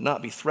throne, would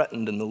not be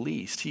threatened in the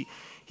least.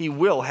 He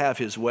will have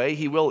his way.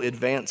 He will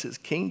advance his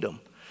kingdom.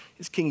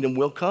 His kingdom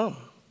will come.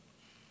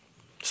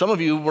 Some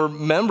of you were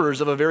members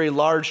of a very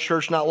large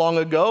church not long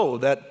ago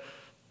that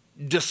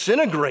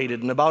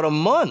disintegrated in about a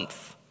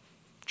month.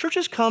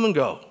 Churches come and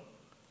go.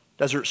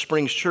 Desert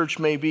Springs Church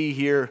may be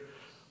here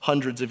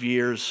hundreds of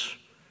years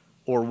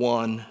or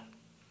one.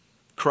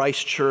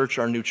 Christ Church,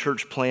 our new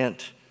church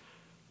plant,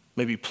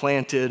 may be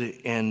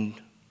planted and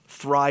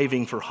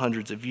thriving for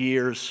hundreds of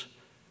years.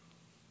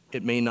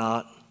 It may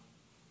not,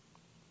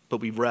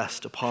 but we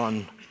rest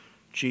upon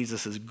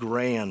Jesus'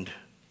 grand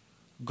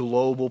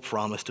global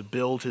promise to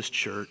build his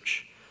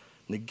church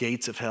and the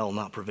gates of hell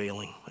not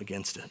prevailing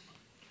against it.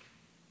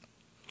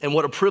 And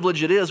what a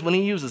privilege it is when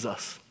he uses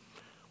us.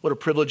 What a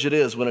privilege it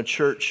is when a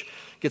church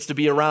gets to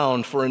be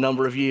around for a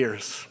number of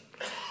years.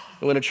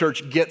 And when a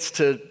church gets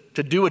to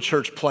do a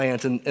church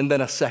plant and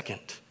then a second.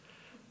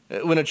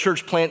 When a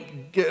church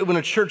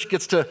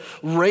gets to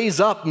raise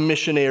up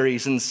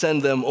missionaries and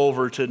send them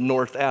over to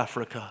North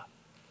Africa.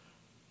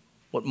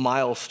 What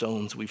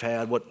milestones we've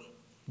had, what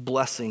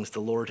blessings the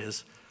Lord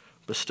has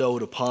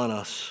bestowed upon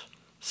us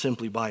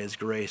simply by his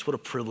grace. What a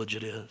privilege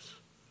it is.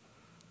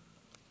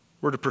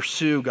 We're to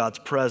pursue God's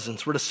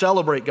presence. We're to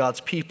celebrate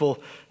God's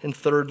people. And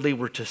thirdly,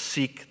 we're to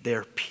seek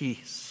their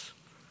peace.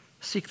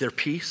 Seek their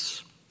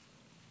peace.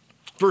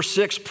 Verse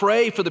 6,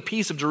 pray for the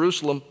peace of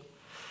Jerusalem.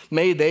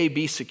 May they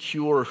be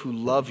secure who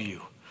love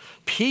you.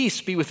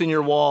 Peace be within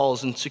your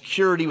walls and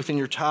security within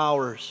your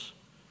towers.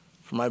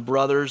 For my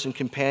brothers and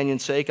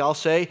companions' sake, I'll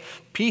say,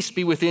 peace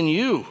be within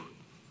you.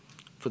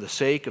 For the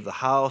sake of the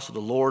house of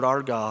the Lord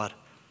our God,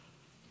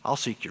 I'll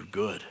seek your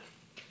good.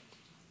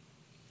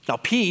 Now,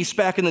 peace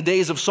back in the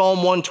days of Psalm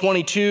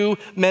 122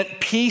 meant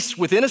peace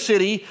within a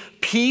city,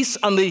 peace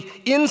on the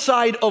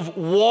inside of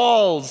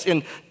walls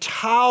and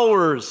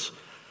towers.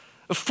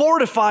 A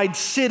fortified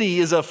city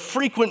is a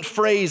frequent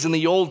phrase in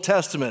the Old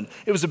Testament.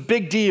 It was a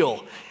big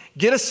deal.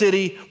 Get a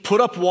city, put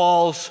up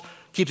walls,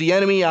 Keep the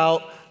enemy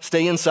out,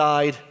 stay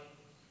inside.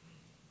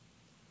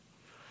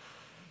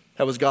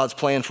 That was God's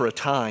plan for a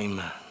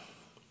time.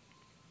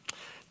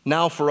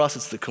 Now for us,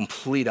 it's the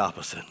complete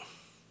opposite.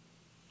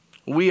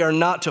 We are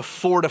not to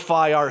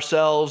fortify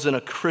ourselves in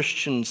a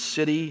Christian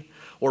city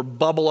or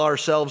bubble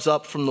ourselves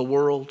up from the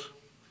world.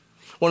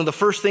 One of the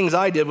first things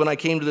I did when I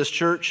came to this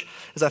church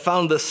is I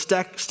found the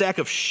stack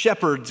of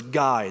Shepherd's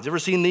Guides. Ever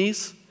seen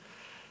these?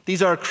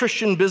 These are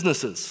Christian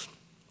businesses.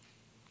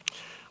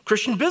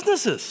 Christian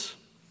businesses.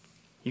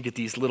 You get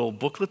these little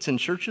booklets in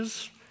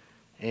churches,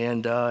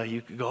 and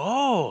you could go,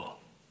 oh,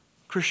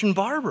 Christian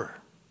barber.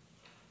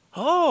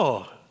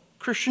 Oh,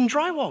 Christian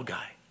drywall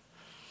guy.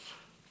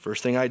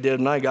 First thing I did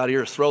when I got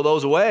here is throw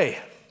those away,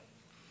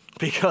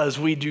 because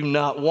we do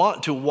not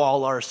want to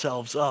wall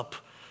ourselves up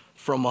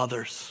from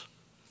others.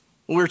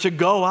 We're to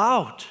go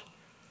out.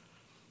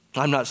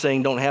 I'm not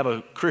saying don't have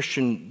a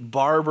Christian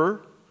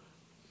barber.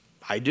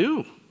 I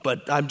do.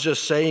 But I'm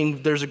just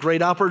saying there's a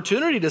great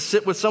opportunity to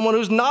sit with someone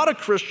who's not a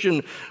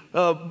Christian,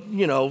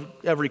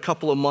 every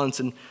couple of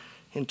months and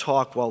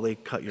talk while they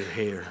cut your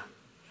hair.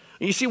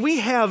 You see, we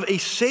have a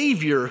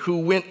Savior who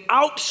went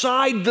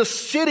outside the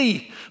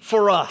city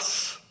for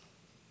us.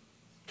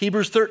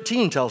 Hebrews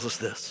 13 tells us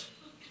this.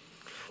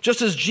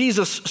 Just as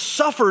Jesus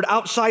suffered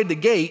outside the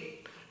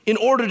gate in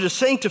order to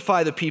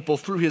sanctify the people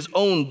through his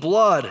own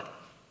blood,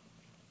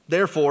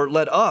 therefore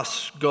let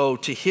us go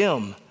to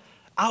him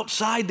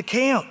outside the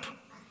camp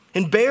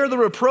and bear the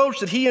reproach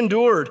that he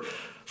endured.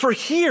 For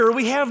here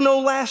we have no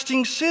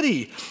lasting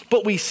city,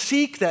 but we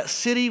seek that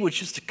city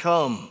which is to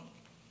come.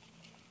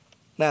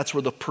 That's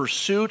where the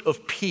pursuit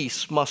of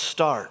peace must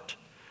start,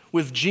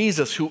 with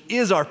Jesus, who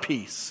is our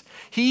peace.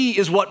 He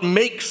is what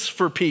makes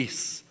for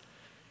peace.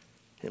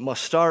 It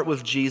must start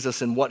with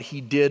Jesus and what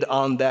he did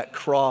on that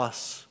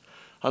cross,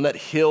 on that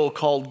hill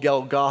called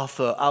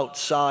Golgotha,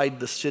 outside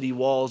the city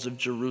walls of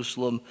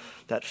Jerusalem,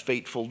 that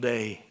fateful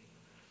day.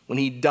 When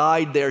he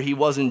died there, he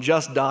wasn't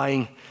just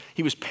dying,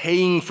 he was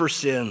paying for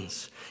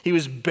sins. He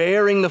was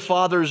bearing the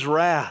Father's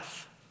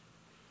wrath.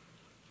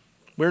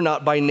 We're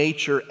not by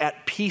nature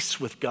at peace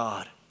with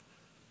God.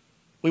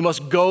 We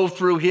must go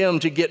through him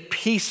to get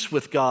peace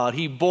with God.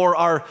 He bore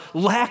our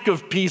lack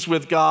of peace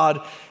with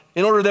God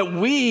in order that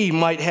we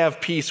might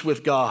have peace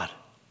with God.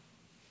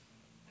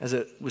 As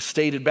it was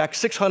stated back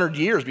 600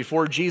 years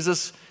before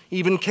Jesus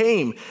even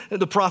came.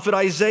 The prophet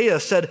Isaiah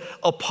said,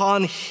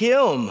 upon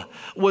him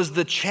was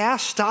the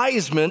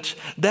chastisement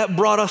that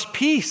brought us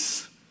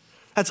peace.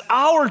 That's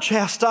our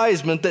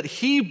chastisement that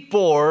he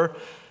bore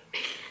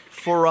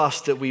for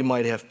us that we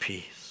might have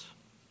peace.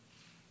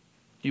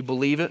 You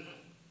believe it?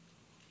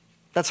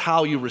 That's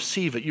how you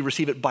receive it. You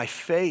receive it by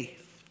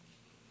faith.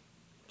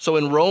 So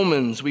in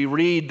Romans, we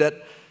read that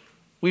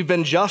we've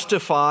been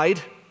justified,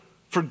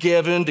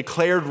 forgiven,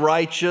 declared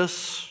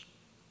righteous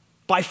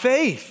by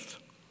faith.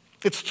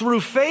 It's through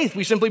faith.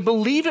 We simply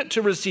believe it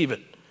to receive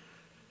it.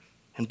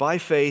 And by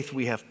faith,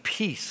 we have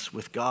peace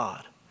with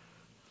God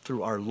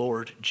through our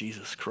Lord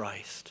Jesus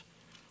Christ.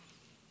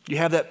 You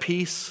have that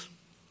peace?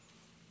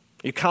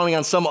 Are you counting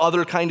on some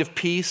other kind of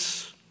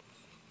peace?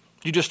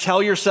 You just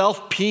tell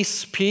yourself,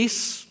 peace,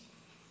 peace.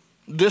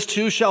 This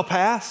too shall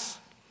pass.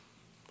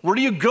 Where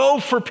do you go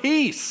for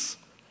peace?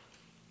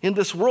 In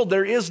this world,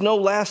 there is no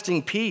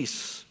lasting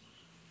peace.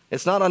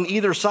 It's not on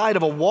either side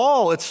of a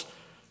wall. It's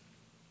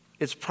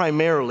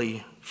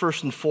primarily,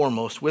 first and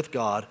foremost, with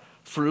God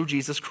through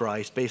Jesus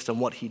Christ based on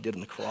what he did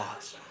on the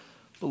cross.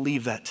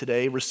 Believe that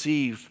today.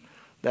 Receive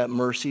that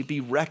mercy. Be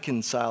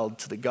reconciled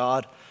to the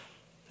God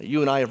that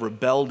you and I have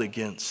rebelled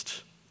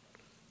against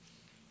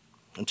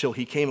until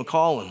he came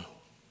a-calling.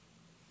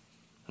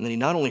 And then he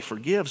not only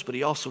forgives, but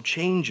he also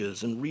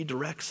changes and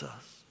redirects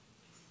us.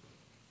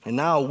 And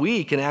now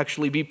we can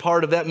actually be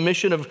part of that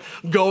mission of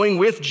going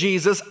with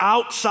Jesus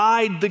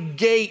outside the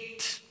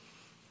gate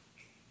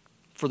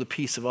for the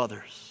peace of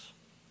others.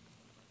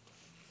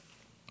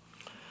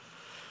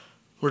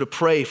 We're to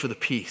pray for the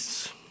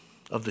peace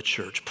of the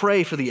church.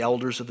 Pray for the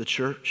elders of the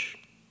church.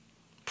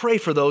 Pray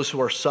for those who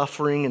are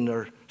suffering and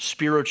are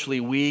spiritually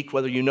weak,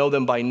 whether you know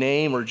them by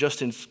name or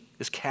just as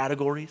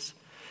categories.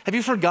 Have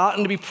you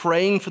forgotten to be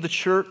praying for the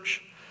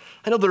church?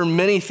 I know there are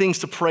many things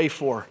to pray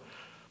for,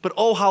 but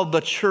oh, how the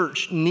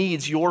church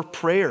needs your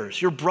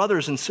prayers. Your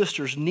brothers and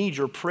sisters need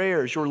your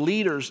prayers. Your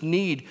leaders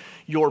need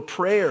your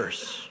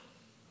prayers.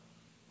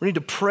 We need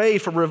to pray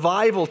for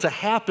revival to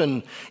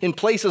happen in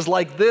places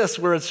like this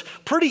where it's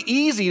pretty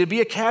easy to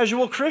be a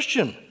casual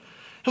Christian.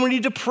 And we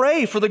need to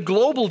pray for the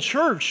global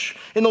church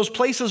in those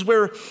places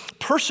where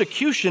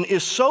persecution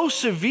is so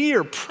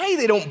severe. Pray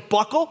they don't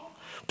buckle.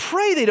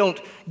 Pray they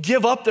don't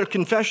give up their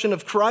confession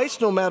of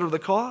Christ no matter the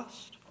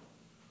cost.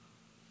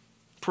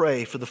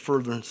 Pray for the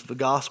furtherance of the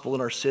gospel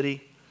in our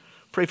city.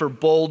 Pray for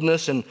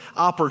boldness and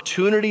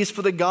opportunities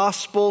for the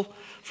gospel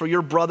for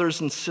your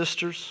brothers and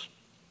sisters.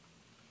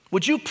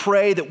 Would you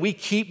pray that we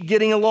keep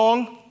getting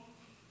along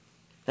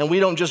and we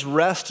don't just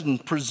rest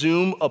and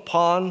presume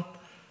upon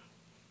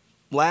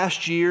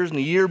last year's and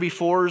the year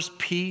before's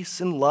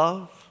peace and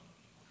love?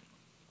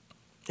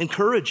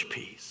 Encourage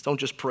peace. Don't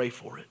just pray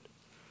for it.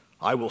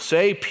 I will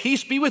say,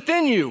 peace be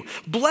within you.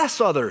 Bless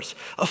others.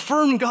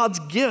 Affirm God's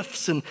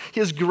gifts and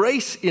his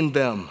grace in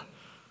them.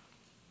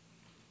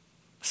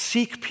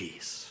 Seek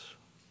peace.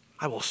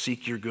 I will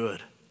seek your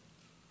good.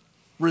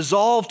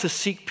 Resolve to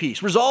seek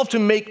peace. Resolve to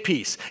make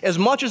peace. As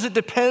much as it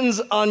depends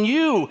on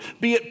you,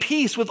 be at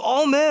peace with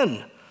all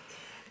men.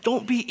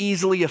 Don't be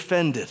easily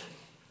offended.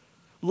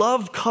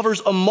 Love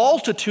covers a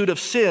multitude of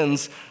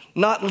sins,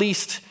 not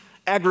least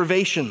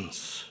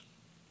aggravations.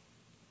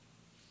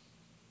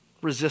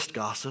 Resist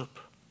gossip.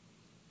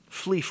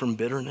 Flee from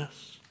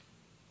bitterness.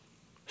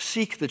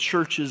 Seek the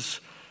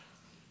church's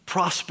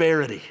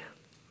prosperity.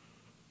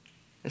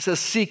 It says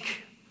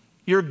seek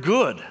your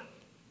good.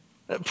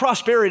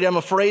 Prosperity, I'm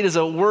afraid, is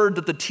a word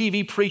that the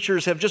TV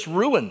preachers have just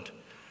ruined.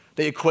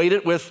 They equate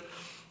it with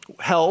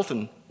health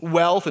and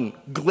wealth and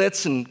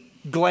glitz and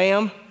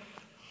glam.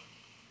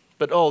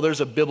 But there's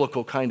a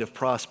biblical kind of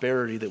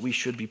prosperity that we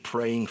should be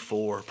praying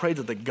for. Pray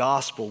that the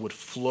gospel would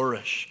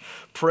flourish.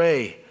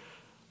 Pray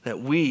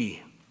that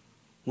we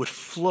would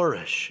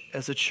flourish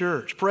as a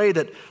church. Pray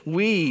that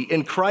we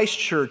in Christ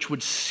Church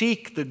would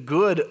seek the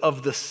good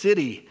of the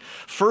city,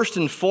 first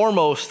and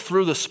foremost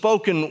through the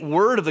spoken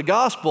word of the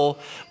gospel,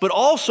 but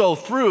also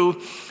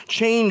through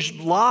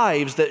changed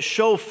lives that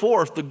show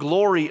forth the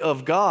glory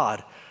of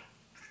God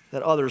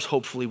that others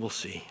hopefully will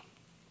see.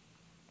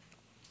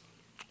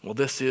 Well,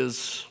 this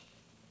is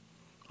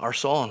our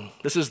song.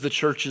 This is the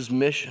church's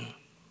mission.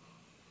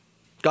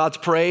 God's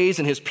praise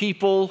and his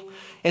people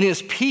and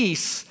his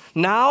peace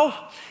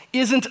now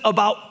isn't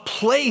about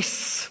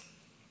place,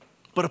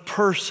 but a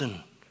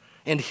person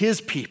and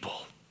his people.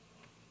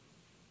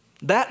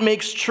 That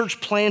makes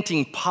church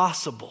planting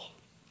possible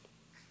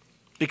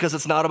because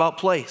it's not about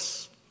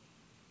place.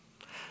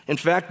 In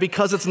fact,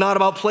 because it's not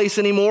about place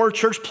anymore,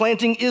 church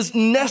planting is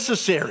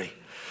necessary.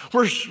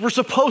 We're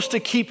supposed to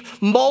keep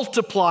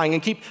multiplying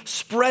and keep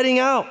spreading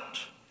out.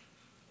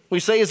 We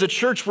say as a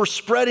church, we're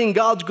spreading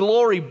God's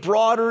glory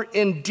broader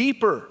and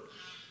deeper.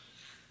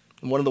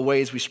 And one of the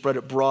ways we spread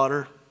it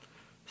broader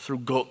through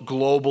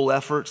global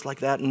efforts like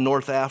that in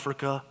North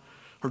Africa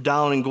or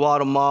down in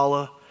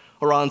Guatemala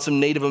or on some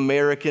Native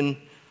American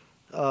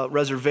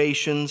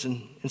reservations.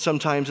 And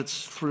sometimes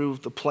it's through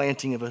the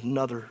planting of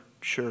another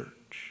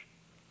church.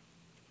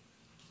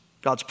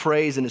 God's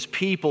praise and his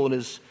people and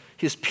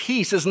his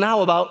peace is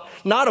now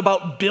not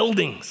about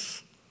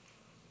buildings.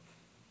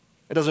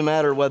 It doesn't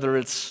matter whether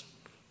it's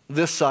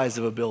this size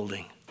of a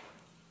building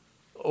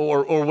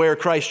or where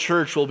Christ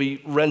Church will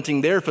be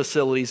renting their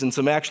facilities in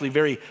some actually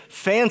very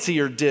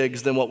fancier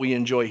digs than what we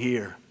enjoy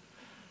here.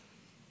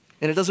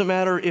 And it doesn't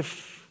matter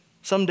if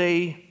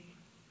someday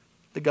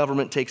the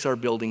government takes our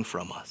building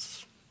from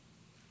us.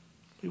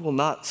 We will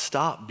not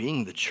stop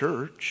being the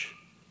church.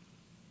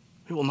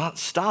 We will not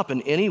stop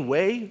in any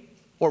way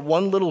or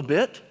one little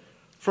bit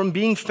from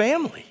being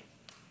family.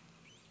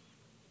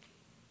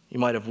 You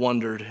might have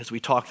wondered as we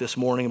talked this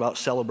morning about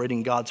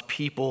celebrating God's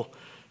people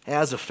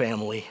as a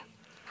family,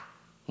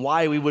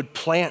 why we would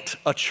plant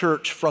a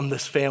church from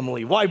this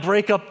family. Why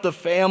break up the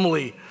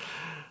family?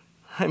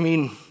 I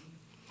mean,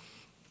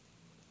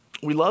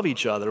 we love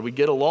each other. We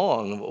get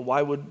along.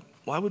 Why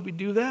would we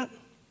do that?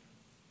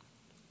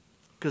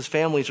 Because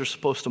families are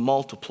supposed to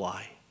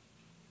multiply.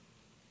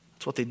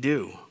 That's what they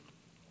do.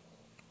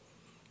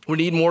 We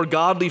need more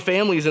godly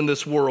families in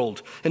this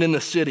world and in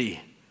the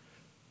city.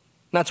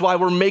 That's why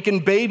we're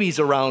making babies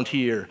around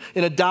here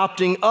and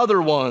adopting other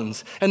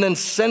ones and then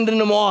sending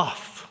them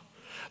off.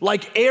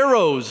 Like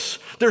arrows,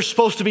 they're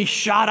supposed to be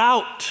shot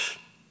out.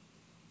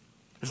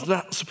 It's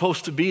not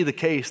supposed to be the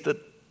case that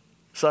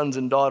sons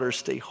and daughters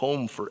stay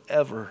home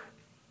forever.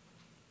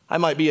 I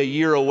might be a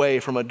year away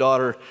from a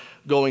daughter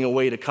going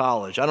away to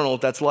college. I don't know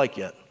what that's like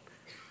yet,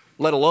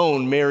 let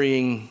alone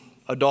marrying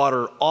a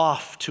daughter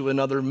off to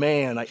another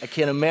man. I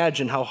can't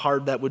imagine how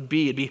hard that would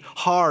be. It'd be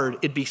hard.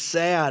 It'd be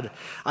sad.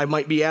 I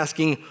might be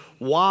asking,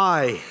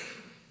 why?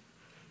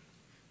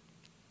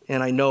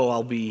 And I know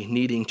I'll be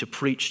needing to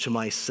preach to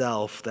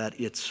myself that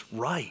it's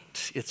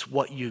right. It's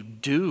what you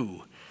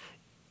do.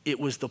 It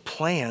was the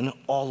plan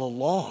all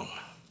along.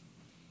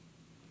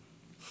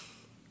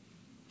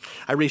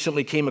 I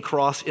recently came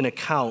across an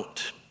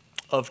account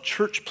of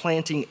church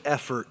planting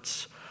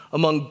efforts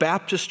among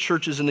Baptist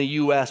churches in the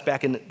U.S.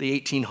 back in the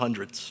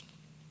 1800s.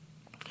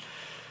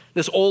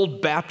 This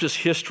old Baptist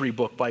history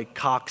book by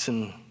Cox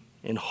and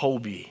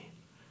Hobie,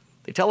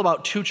 they tell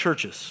about two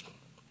churches.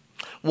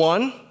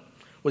 One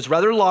was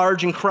rather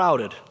large and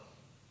crowded.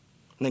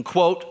 And then,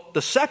 quote,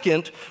 the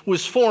second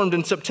was formed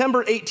in September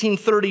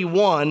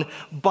 1831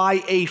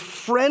 by a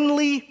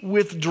friendly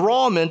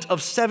withdrawment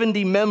of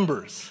 70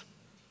 members.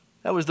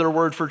 That was their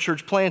word for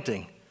church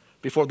planting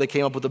before they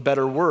came up with a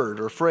better word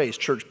or phrase,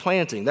 church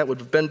planting. That would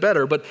have been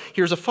better, but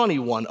here's a funny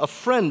one, a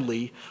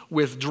friendly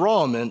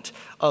withdrawment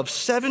of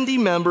 70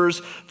 members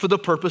for the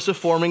purpose of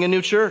forming a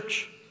new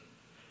church.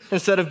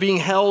 Instead of being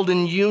held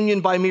in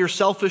union by mere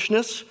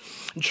selfishness,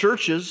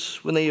 churches,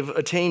 when they have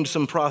attained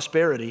some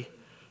prosperity,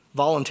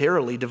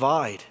 voluntarily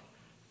divide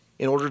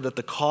in order that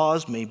the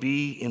cause may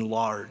be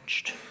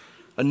enlarged.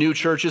 A new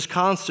church is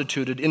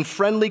constituted in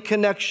friendly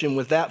connection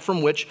with that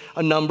from which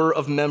a number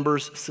of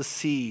members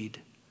secede.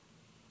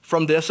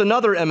 From this,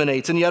 another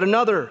emanates, and yet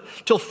another,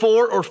 till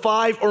 4 or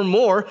 5 or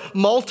more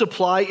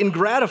multiply in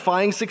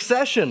gratifying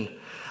succession.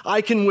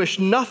 I can wish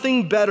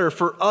nothing better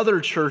for other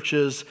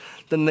churches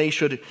than they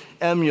should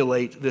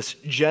emulate this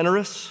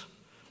generous,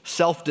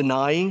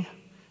 self-denying,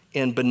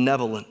 and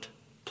benevolent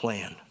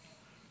plan.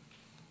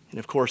 And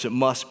of course, it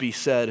must be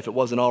said, if it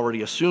wasn't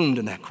already assumed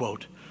in that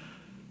quote,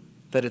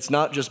 that it's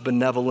not just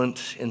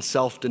benevolent and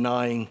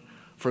self-denying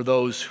for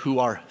those who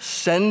are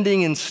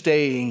sending and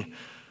staying,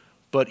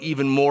 but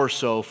even more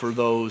so for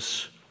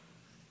those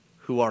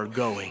who are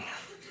going.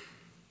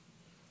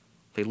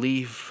 They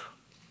leave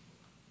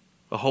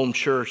a home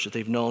church that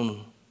they've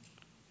known,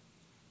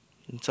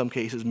 in some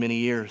cases, many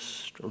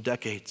years or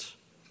decades,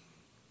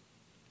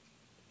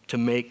 to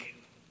make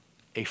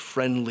a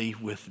friendly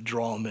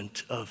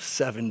withdrawment of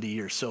 70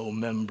 or so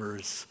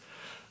members,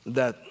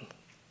 that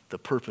the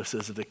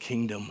purposes of the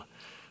kingdom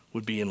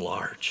would be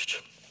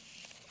enlarged.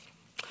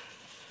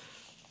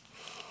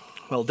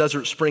 Well,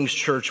 Desert Springs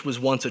Church was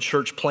once a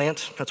church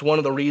plant. That's one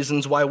of the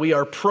reasons why we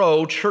are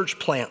pro-church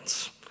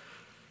plants.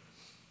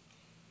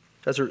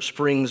 Desert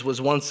Springs was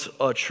once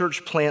a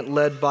church plant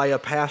led by a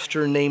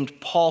pastor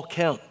named Paul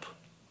Kemp.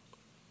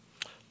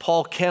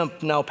 Paul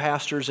Kemp now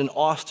pastors in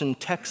Austin,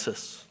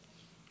 Texas.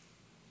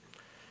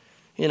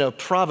 In a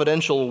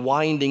providential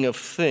winding of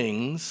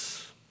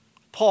things,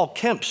 Paul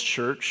Kemp's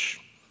church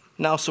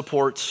now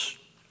supports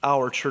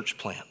our church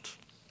plant.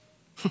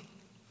 Isn't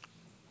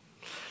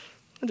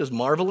that just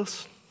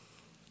marvelous?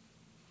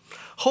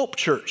 Hope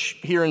Church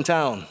here in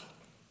town,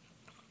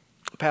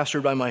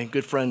 pastored by my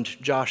good friend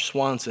Josh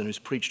Swanson, who's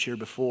preached here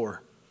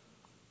before.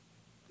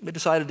 They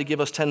decided to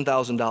give us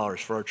 $10,000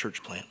 for our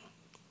church plant.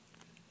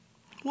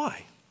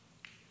 Why?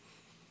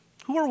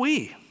 Who are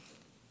we?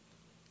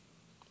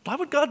 Why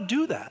would God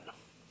do that?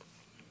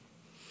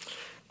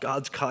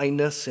 God's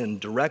kindness and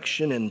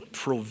direction and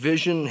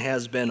provision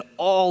has been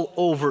all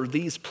over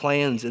these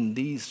plans and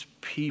these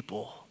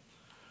people.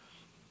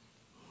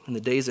 In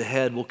the days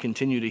ahead, we'll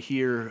continue to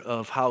hear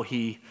of how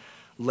he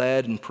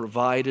led and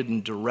provided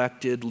and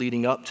directed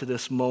leading up to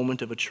this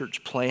moment of a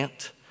church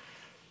plant.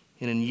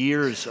 And in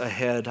years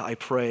ahead, I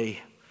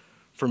pray,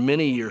 for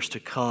many years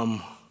to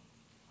come,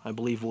 I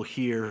believe we'll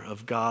hear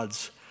of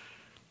God's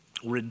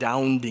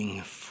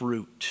redounding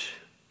fruit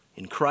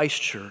in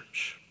Christ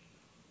Church,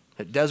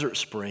 at Desert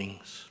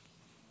Springs,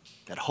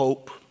 at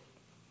Hope,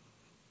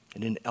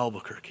 and in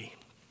Albuquerque.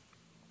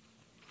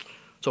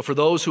 So for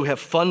those who have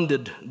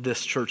funded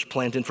this church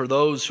plant, and for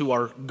those who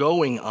are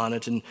going on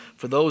it, and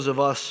for those of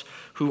us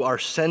who are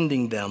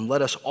sending them,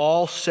 let us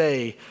all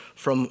say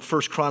from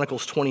 1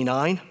 Chronicles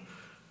 29,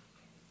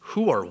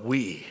 who are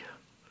we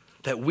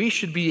that we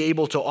should be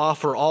able to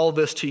offer all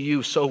this to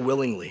you so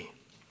willingly?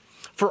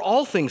 For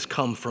all things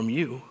come from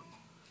you,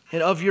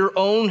 and of your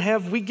own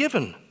have we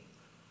given.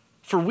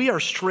 For we are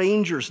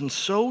strangers and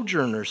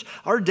sojourners.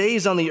 Our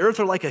days on the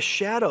earth are like a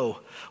shadow.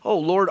 Oh,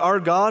 Lord our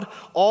God,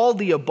 all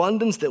the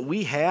abundance that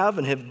we have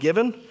and have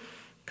given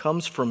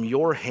comes from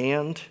your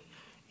hand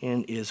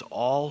and is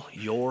all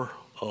your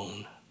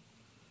own.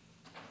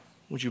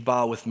 Would you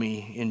bow with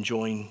me and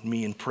join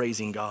me in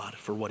praising God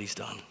for what he's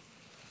done?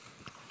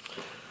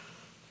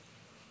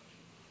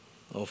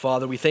 Oh,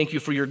 Father, we thank you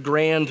for your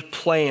grand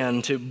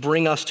plan to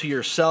bring us to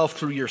yourself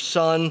through your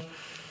Son.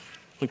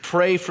 We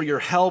pray for your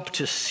help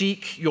to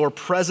seek your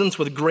presence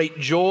with great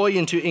joy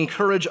and to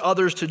encourage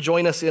others to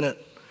join us in it.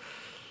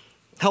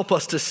 Help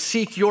us to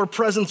seek your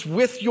presence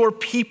with your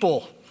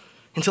people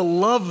and to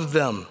love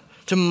them,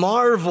 to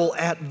marvel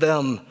at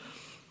them,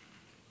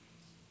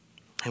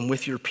 and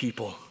with your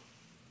people.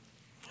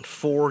 And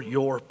for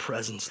your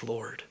presence,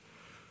 Lord,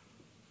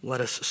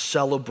 let us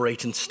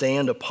celebrate and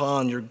stand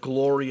upon your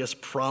glorious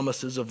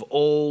promises of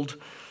old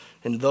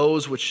and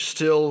those which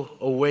still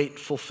await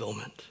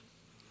fulfillment.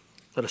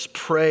 Let us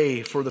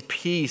pray for the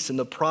peace and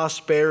the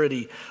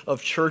prosperity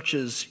of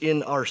churches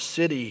in our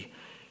city,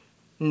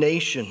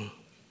 nation,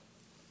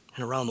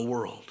 and around the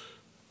world.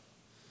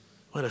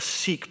 Let us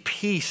seek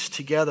peace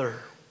together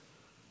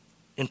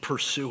and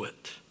pursue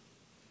it.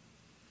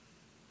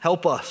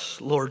 Help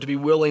us, Lord, to be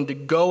willing to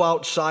go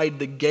outside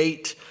the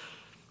gate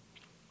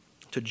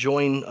to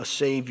join a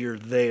Savior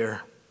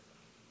there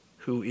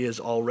who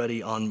is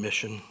already on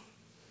mission.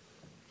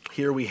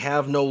 Here we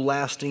have no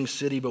lasting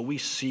city, but we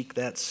seek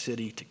that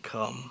city to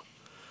come.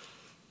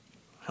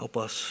 Help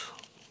us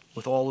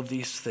with all of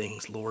these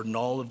things, Lord, and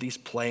all of these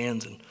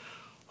plans and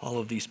all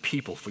of these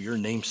people for your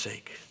name's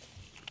sake.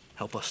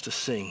 Help us to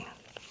sing.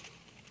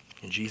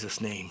 In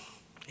Jesus' name,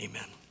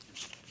 amen.